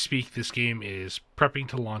 as we speak, this game is prepping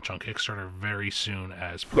to launch on Kickstarter very soon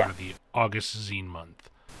as part of the August Zine month.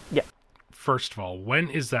 Yeah. First of all, when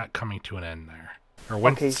is that coming to an end there? Or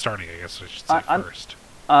when's it starting, I guess I should say first.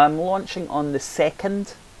 I'm launching on the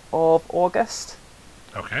 2nd of August.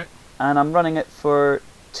 Okay. And I'm running it for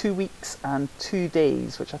 2 weeks and 2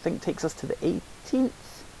 days, which I think takes us to the 18th.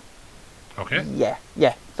 Okay.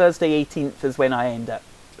 Yeah. Thursday 18th is when I end it,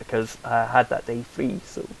 because I had that day free,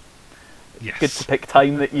 so yes. Good to pick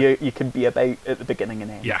time that you can be about at the beginning and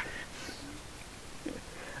end. Yeah.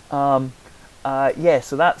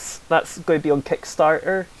 So that's going to be on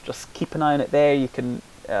Kickstarter. Just keep an eye on it there. You can.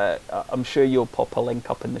 I'm sure you'll pop a link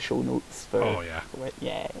up in the show notes for. Oh yeah. For it.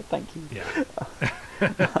 Yeah. Thank you. Yeah.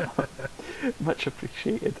 Much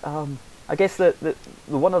appreciated. I guess the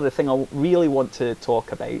one other thing I really want to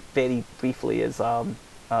talk about very briefly is I'm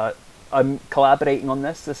collaborating on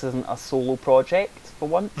this. This isn't a solo project for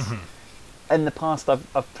once. Mm-hmm. In the past,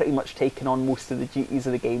 I've pretty much taken on most of the duties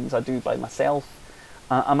of the games I do by myself.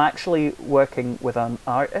 I'm actually working with an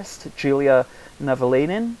artist, Julia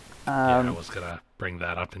Navalainen. I was gonna bring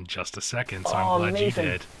that up in just a second, so I'm glad amazing.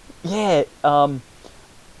 you did. Yeah.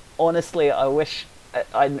 Honestly, I wish.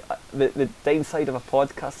 The downside of a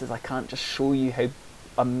podcast is I can't just show you how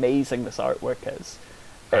amazing this artwork is.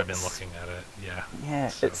 I've been looking at it. Yeah. Yeah,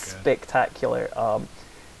 so it's good. spectacular.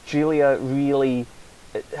 Julia really.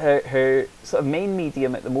 Her sort of main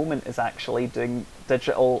medium at the moment is actually doing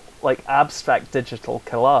digital, like abstract digital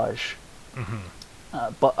collage.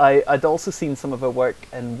 Mm-hmm. But I'd also seen some of her work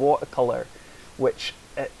in watercolor, which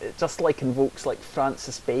it just like invokes like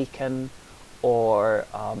Francis Bacon or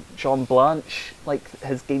John Blanche, like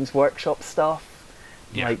his Games Workshop stuff.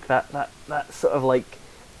 Yeah. Like that sort of like,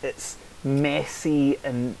 it's messy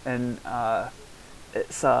and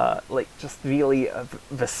it's like just really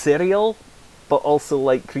visceral, but also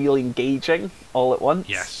like really engaging all at once.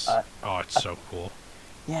 Yes. It's so cool.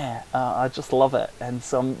 Yeah, I just love it, and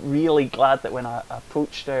so I'm really glad that when I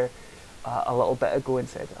approached her a little bit ago and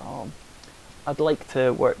said, I'd like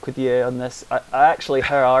to work with you on this. I actually,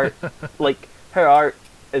 her art, like her art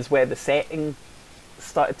is where the setting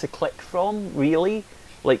started to click from, really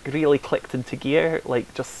clicked into gear,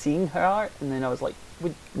 like just seeing her art, and then I was like,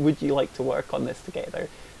 would you like to work on this together?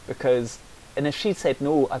 And if she'd said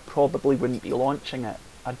no, I probably wouldn't be launching it.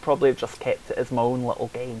 I'd probably have just kept it as my own little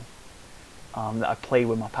game that I play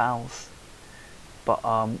with my pals. But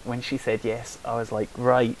when she said yes, I was like,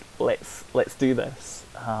 right, let's do this.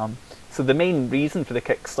 So the main reason for the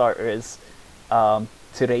Kickstarter is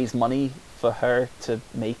to raise money for her to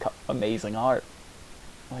make amazing art.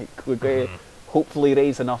 Like, we're going to hopefully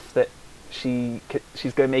raise enough that she's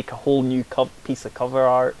going to make a whole new piece of cover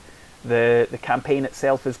art, The campaign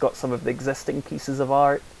itself has got some of the existing pieces of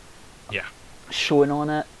art Yeah. shown on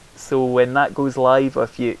it. So when that goes live, or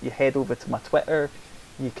if you head over to my Twitter,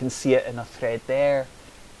 you can see it in a thread there,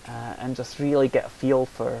 and just really get a feel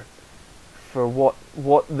for what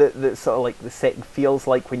the sort of like the setting feels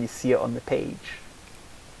like when you see it on the page.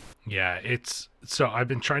 Yeah, so I've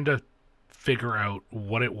been trying to figure out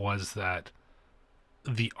what it was that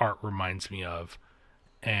the art reminds me of,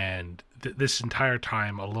 and this entire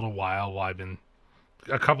time, a little while I've been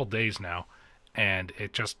a couple days now, and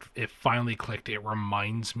it finally clicked. It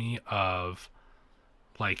reminds me of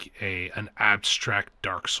like an abstract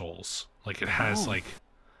Dark Souls. Like it has like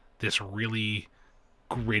this really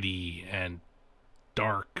gritty and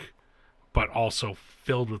dark, but also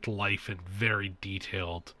filled with life and very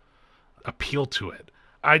detailed appeal to it.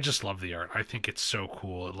 I just love the art. I think it's so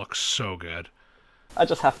cool. It looks so good. I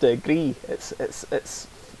just have to agree. It's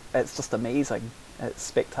just amazing. It's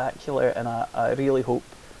spectacular, and I really hope.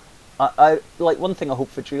 I like, one thing I hope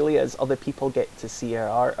for Julia is other people get to see her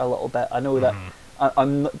art a little bit. I know that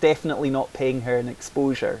I'm definitely not paying her an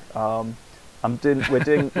exposure.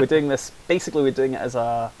 We're doing this. Basically, we're doing it as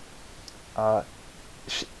the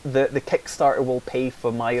Kickstarter will pay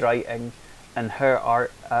for my writing and her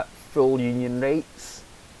art at full union rates.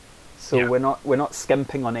 So we're not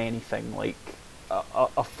skimping on anything. Like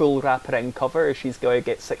a full wraparound cover, she's going to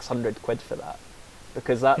get 600 quid for that,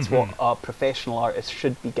 because that's what a professional artist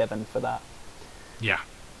should be given for that. Yeah.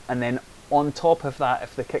 And then on top of that,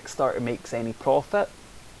 if the Kickstarter makes any profit,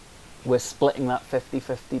 we're splitting that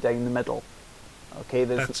 50-50 down the middle. Okay,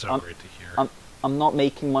 that's so great to hear. I'm not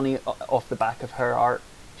making money off the back of her art.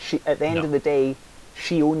 At the end of the day,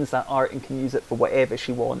 she owns that art and can use it for whatever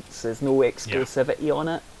she wants. There's no exclusivity on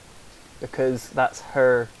it, because that's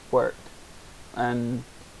her work. And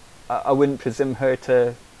I wouldn't presume her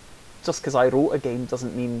to, just because I wrote a game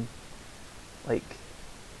doesn't mean, like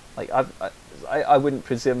I wouldn't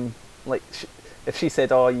presume, like, if she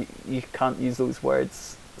said, oh, you can't use those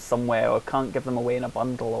words somewhere, or can't give them away in a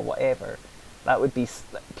bundle or whatever, that would be,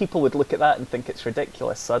 people would look at that and think it's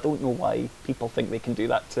ridiculous. So I don't know why people think they can do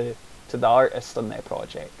that to the artist on their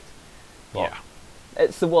project. But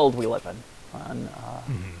it's the world we live in, and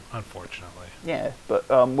unfortunately. Yeah, but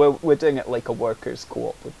we're doing it like a workers'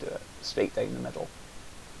 co-op would do it, straight down the middle.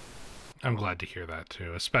 I'm glad to hear that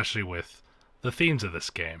too, especially with the themes of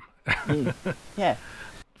this game. Yeah.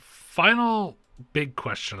 Final big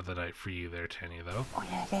question of the night for you there, Tanny, though. Oh,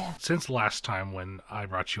 yeah. Since last time when I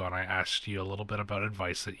brought you on, I asked you a little bit about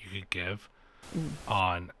advice that you could give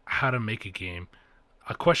on how to make a game.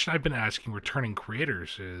 A question I've been asking returning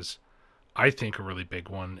creators is, I think, a really big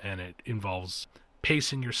one, and it involves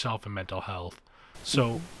pacing yourself and mental health.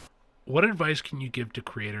 So what advice can you give to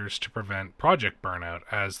creators to prevent project burnout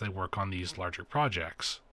as they work on these larger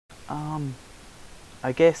projects?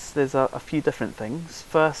 I guess there's a few different things.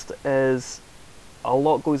 First is, a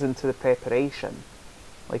lot goes into the preparation.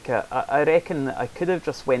 Like, I reckon that I could have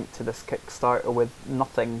just went to this Kickstarter with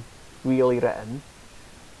nothing really written,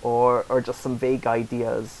 or just some vague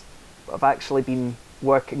ideas. But I've actually been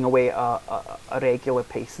working away at a regular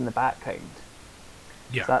pace in the background.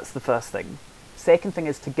 Yeah. So that's the first thing. Second thing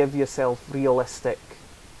is to give yourself realistic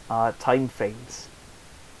time frames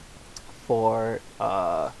for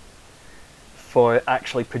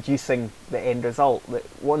actually producing the end result.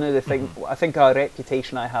 One of the things, I think a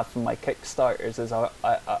reputation I have from my Kickstarters is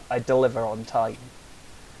I deliver on time.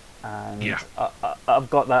 And I've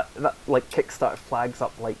got that like, Kickstarter flags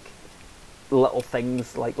up like little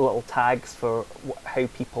things, like little tags for how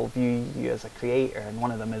people view you as a creator, and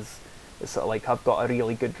one of them is sort of like, I've got a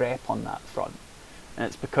really good rep on that front, and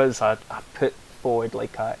it's because I put forward,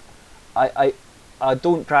 like, I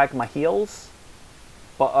don't drag my heels,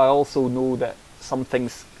 but I also know that some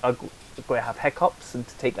things are going to have hiccups, and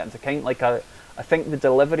to take that into account. Like, I think the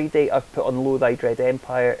delivery date I've put on Lo Thy Dread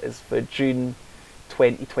Empire is for June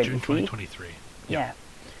 2023. June 2023. Yeah.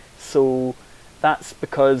 So that's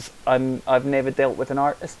because I've never dealt with an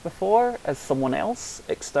artist before as someone else,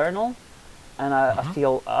 external. And I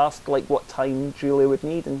asked, like, what time Julia would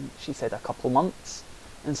need, and she said a couple months.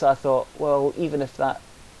 And so I thought, well, even if that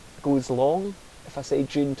goes long, if I say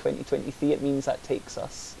June 2023, it means that takes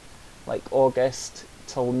us like August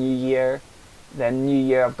till New Year. Then New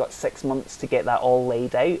Year, I've got 6 months to get that all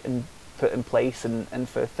laid out and put in place, and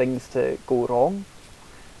for things to go wrong.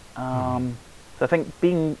 So I think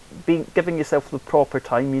giving yourself the proper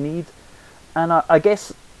time you need. And I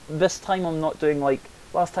guess this time I'm not doing, like,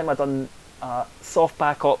 last time I done soft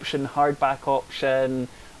back option, hard back option,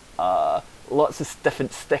 lots of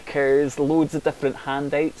different stickers, loads of different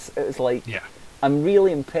handouts. It was like, I'm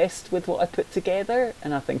really impressed with what I put together,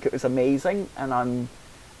 and I think it was amazing. And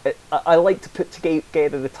I like to put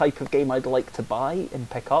together the type of game I'd like to buy and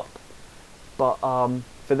pick up. But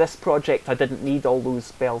for this project, I didn't need all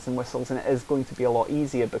those bells and whistles, and it is going to be a lot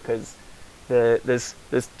easier because there's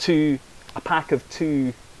a pack of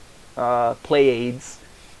two play aids,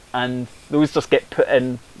 and those just get put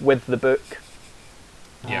in with the book.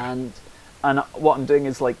 Yeah. And what I'm doing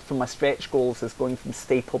is, like, for my stretch goals, is going from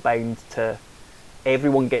staple bound to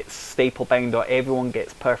everyone gets staple bound or everyone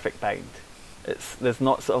gets perfect bound. There's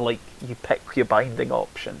not sort of like you pick your binding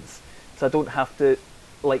options, so I don't have to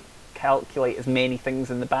like calculate as many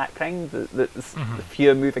things in the background. The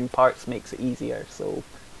fewer moving parts makes it easier. So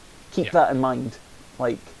keep that in mind.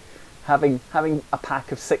 Like having a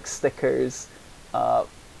pack of 6 stickers, 4,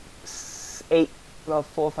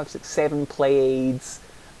 5, 6, 7 play aids,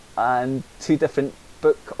 and 2 different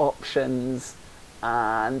book options,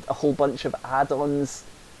 and a whole bunch of add-ons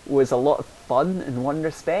was a lot of fun in one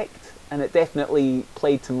respect, and it definitely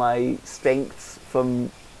played to my strengths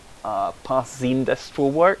from past zine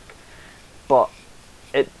distro work, but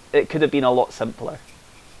it could have been a lot simpler.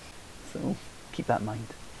 So keep that in mind.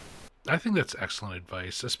 I think that's excellent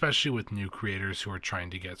advice, especially with new creators who are trying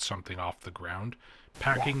to get something off the ground.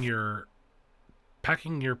 Packing your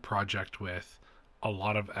project with a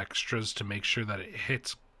lot of extras to make sure that it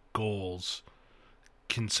hits goals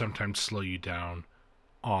can sometimes slow you down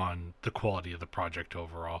on the quality of the project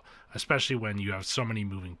overall, especially when you have so many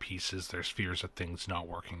moving pieces. There's fears of things not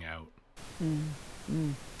working out.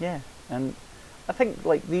 Yeah, and I think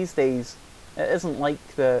like these days it isn't like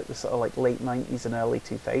the sort of like late 90s and early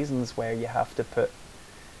 2000s where you have to put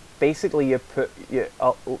basically a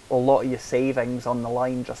lot of your savings on the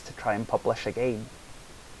line just to try and publish a game.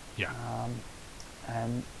 Yeah.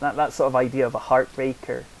 And that sort of idea of a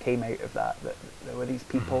heartbreaker came out of that there were these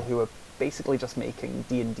people who were basically just making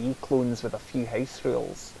D&D clones with a few house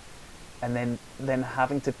rules, and then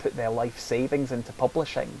having to put their life savings into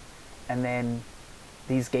publishing, and then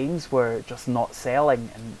these games were just not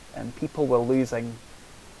selling, and people were losing.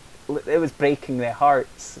 It was breaking their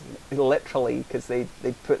hearts, literally, because they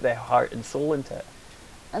put their heart and soul into it.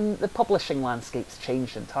 And the publishing landscape's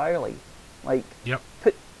changed entirely. Like,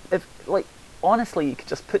 honestly, you could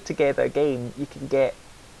just put together a game. You can get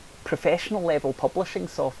professional level publishing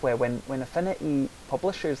software. When Affinity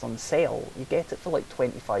Publishers on sale, you get it for like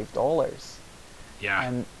 $25.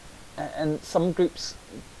 Yeah. And some groups,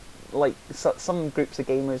 like some groups of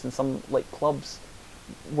gamers and some like clubs,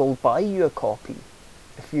 will buy you a copy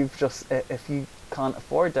if you can't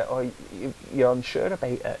afford it or you're unsure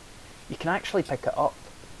about it. You can actually pick it up,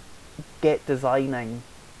 get designing,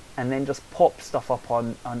 and then just pop stuff up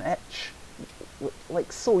on itch,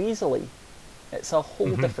 like so easily. It's a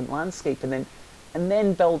whole different landscape, and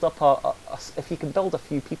then build up a if you can build a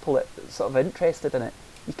few people that sort of interested in it,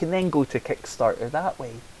 you can then go to Kickstarter that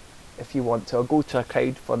way, if you want to, or go to a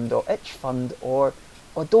crowdfund or itch fund, or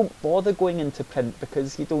don't bother going into print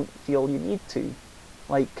because you don't feel you need to.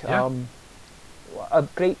 Like a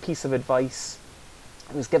great piece of advice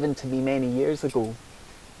was given to me many years ago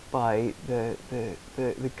by the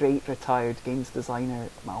great retired games designer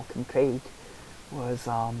Malcolm Craig, was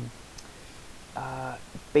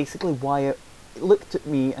basically why it looked at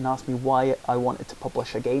me and asked me why I wanted to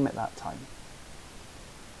publish a game at that time.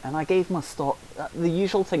 And I gave my stock, the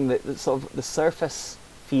usual thing, that sort of the surface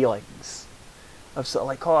feelings of sort of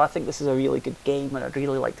like, oh, I think this is a really good game and I'd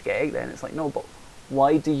really like to get out there. And it's like, no, but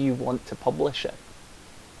why do you want to publish it?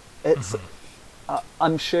 It's,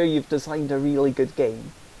 I'm sure you've designed a really good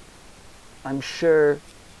game. I'm sure,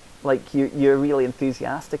 like, you're really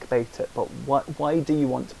enthusiastic about it, but why do you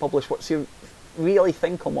want to publish? Really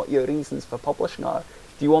think on what your reasons for publishing are.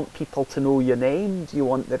 Do you want people to know your name? Do you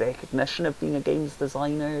want the recognition of being a games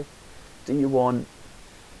designer? Do you want...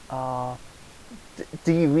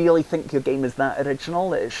 do you really think your game is that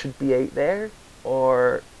original that it should be out there?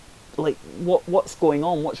 Or, like, what's going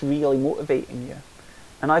on? What's really motivating you?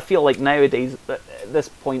 And I feel like nowadays, at this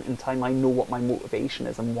point in time, I know what my motivation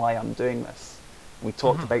is and why I'm doing this. We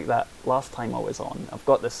talked about that last time I was on. I've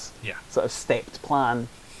got this sort of stepped plan,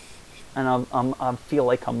 and I feel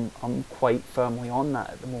like I'm quite firmly on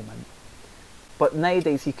that at the moment. But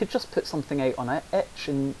nowadays, you could just put something out on itch,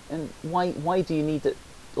 and why do you need it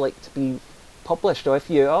like to be published? Or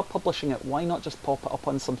if you are publishing it, why not just pop it up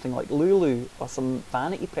on something like Lulu or some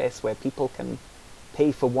vanity press where people can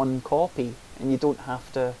pay for one copy and you don't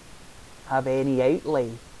have to have any outlay?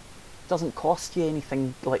 It doesn't cost you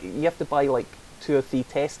anything. Like, you have to buy like 2 or 3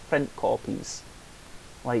 test print copies.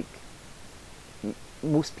 Like,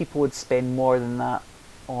 most people would spend more than that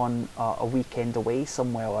on a weekend away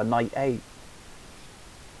somewhere or a night out.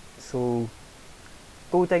 So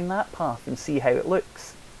go down that path and see how it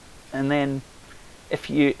looks, and then if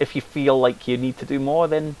you feel like you need to do more,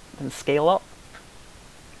 then scale up.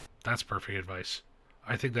 That's perfect advice.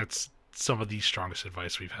 I think that's some of the strongest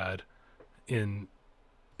advice we've had in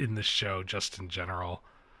this show, just in general.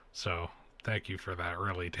 So thank you for that.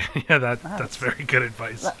 Really, yeah, that's very good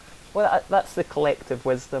advice. That's the collective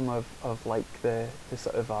wisdom of like the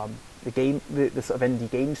sort of the sort of indie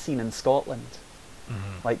game scene in Scotland.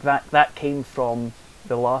 Mm-hmm. Like that came from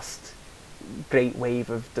the last great wave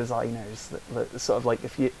of designers. That sort of like,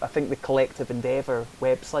 I think the Collective Endeavour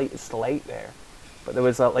website is still out there, but there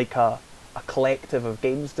was a collective of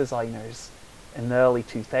games designers in the early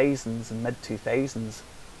 2000s and mid 2000s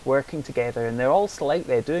working together, and they're all still out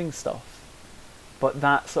there doing stuff. But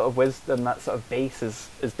that sort of wisdom, that sort of base is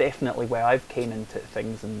definitely where I've came into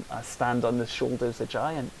things, and I stand on the shoulders of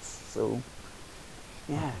giants. So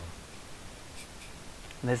yeah.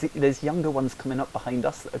 And there's younger ones coming up behind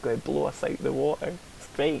us that are going to blow us out of the water. It's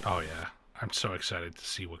great. Oh yeah, I'm so excited to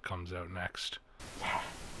see what comes out next. Yeah.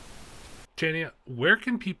 Tanya, where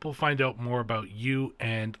can people find out more about you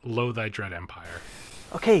and Lo Thy Dread Empire?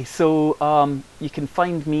 Okay, so you can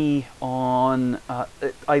find me on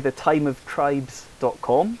either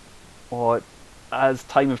timeoftribes.com or as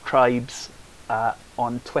Time of Tribes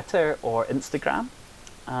on Twitter or Instagram,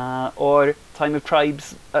 or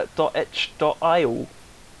timeoftribes.itch.io.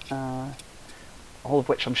 All of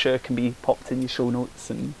which I'm sure can be popped in your show notes,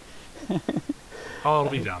 and I'll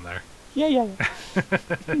be down there. Yeah.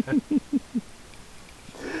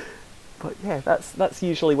 But yeah, that's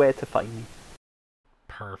usually where to find me.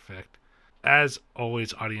 Perfect. As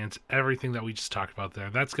always, audience, everything that we just talked about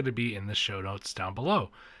there, that's going to be in the show notes down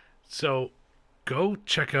below. So go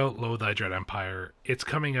check out Lo Thy Dread Empire. It's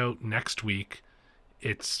coming out next week.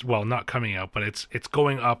 It's, well, not coming out, but it's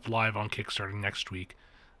going up live on Kickstarter next week.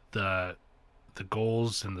 The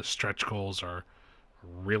goals and the stretch goals are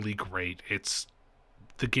really great.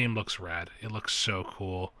 The game looks rad. It looks so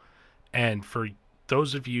cool. And for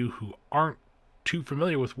those of you who aren't too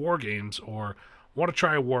familiar with war games or want to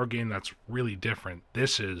try a war game that's really different,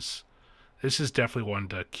 this is definitely one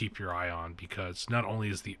to keep your eye on, because not only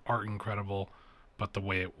is the art incredible, but the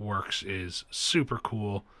way it works is super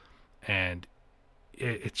cool, and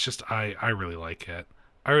it's just, I really like it.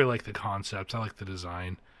 I really like the concepts. I like the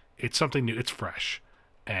design. It's something new. It's fresh,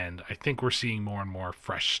 and I think we're seeing more and more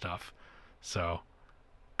fresh stuff. So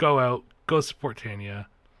go out, go support Tanya,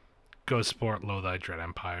 go support Lo Thy Dread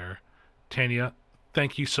Empire. Tanya,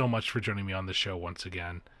 thank you so much for joining me on the show once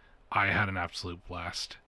again. I had an absolute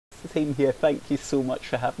blast. Same here. Thank you so much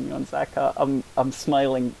for having me on, Zach. I'm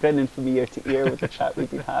smiling, grinning from ear to ear with the chat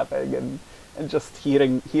we've been having, and just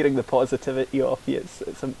hearing the positivity of you.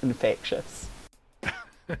 It's infectious.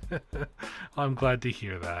 I'm glad to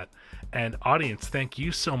hear that. And audience, thank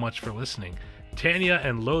you so much for listening. Tanya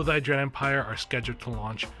and Lo Thy Dread Empire are scheduled to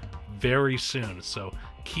launch very soon, so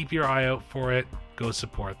keep your eye out for it. Go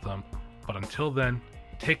support them. But until then,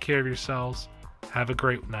 take care of yourselves. Have a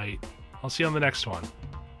great night. I'll see you on the next one.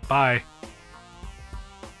 Bye.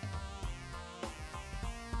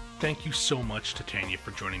 Thank you so much to Tanya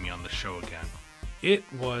for joining me on the show again. It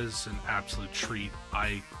was an absolute treat.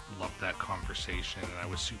 I loved that conversation, and I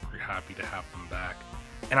was super happy to have them back.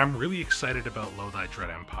 And I'm really excited about Lo Thy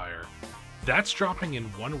Dread Empire. That's dropping in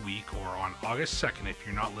 1 week, or on August 2nd if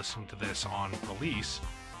you're not listening to this on release.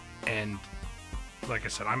 And like I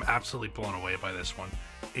said, I'm absolutely blown away by this one.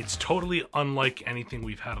 It's totally unlike anything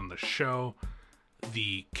we've had on the show.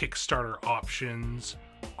 The Kickstarter options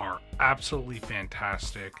are absolutely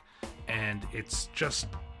fantastic, and it's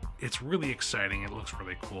really exciting. It looks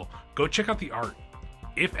really cool. Go check out the art.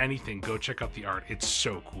 If anything, go check out the art. It's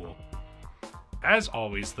so cool. As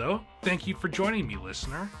always, though, thank you for joining me,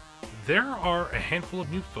 listener. There are a handful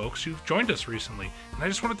of new folks who've joined us recently, and I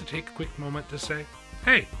just wanted to take a quick moment to say,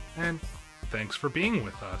 hey, and thanks for being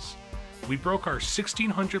with us. We broke our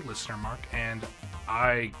 1,600 listener mark, and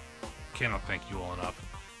I cannot thank you all enough.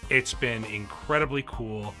 It's been incredibly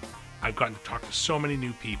cool. I've gotten to talk to so many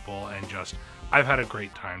new people, and I've had a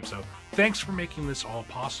great time. So thanks for making this all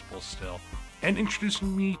possible still, and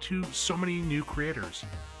introducing me to so many new creators.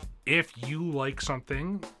 If you like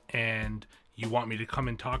something and you want me to come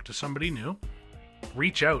and talk to somebody new,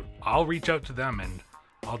 reach out. I'll reach out to them, and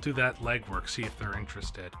I'll do that legwork, see if they're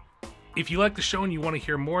interested. If you like the show and you want to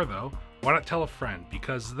hear more, though, why not tell a friend?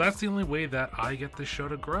 Because that's the only way that I get this show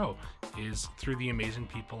to grow, is through the amazing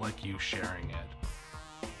people like you sharing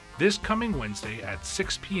it. This coming Wednesday at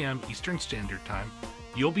 6 p.m. Eastern Standard Time,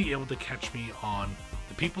 you'll be able to catch me on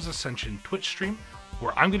the People's Ascension Twitch stream,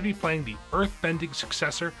 where I'm going to be playing the earth-bending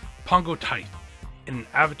successor, Pongo Tithe. in an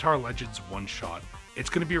Avatar Legends one-shot. It's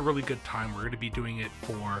going to be a really good time. We're going to be doing it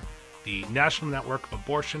for the National Network of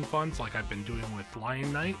Abortion Funds, like I've been doing with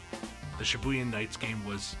Lion Knight. The Shibuya Nights game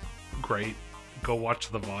was great. Go watch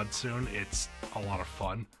the VOD soon. It's a lot of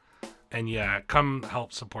fun. And yeah, come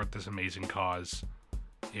help support this amazing cause.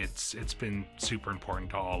 It's been super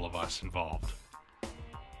important to all of us involved.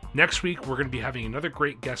 Next week, we're going to be having another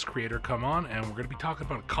great guest creator come on, and we're going to be talking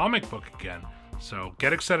about a comic book again. So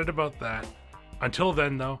get excited about that. Until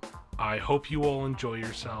then, though, I hope you all enjoy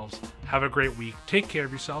yourselves. Have a great week. Take care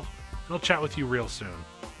of yourself, and I'll chat with you real soon.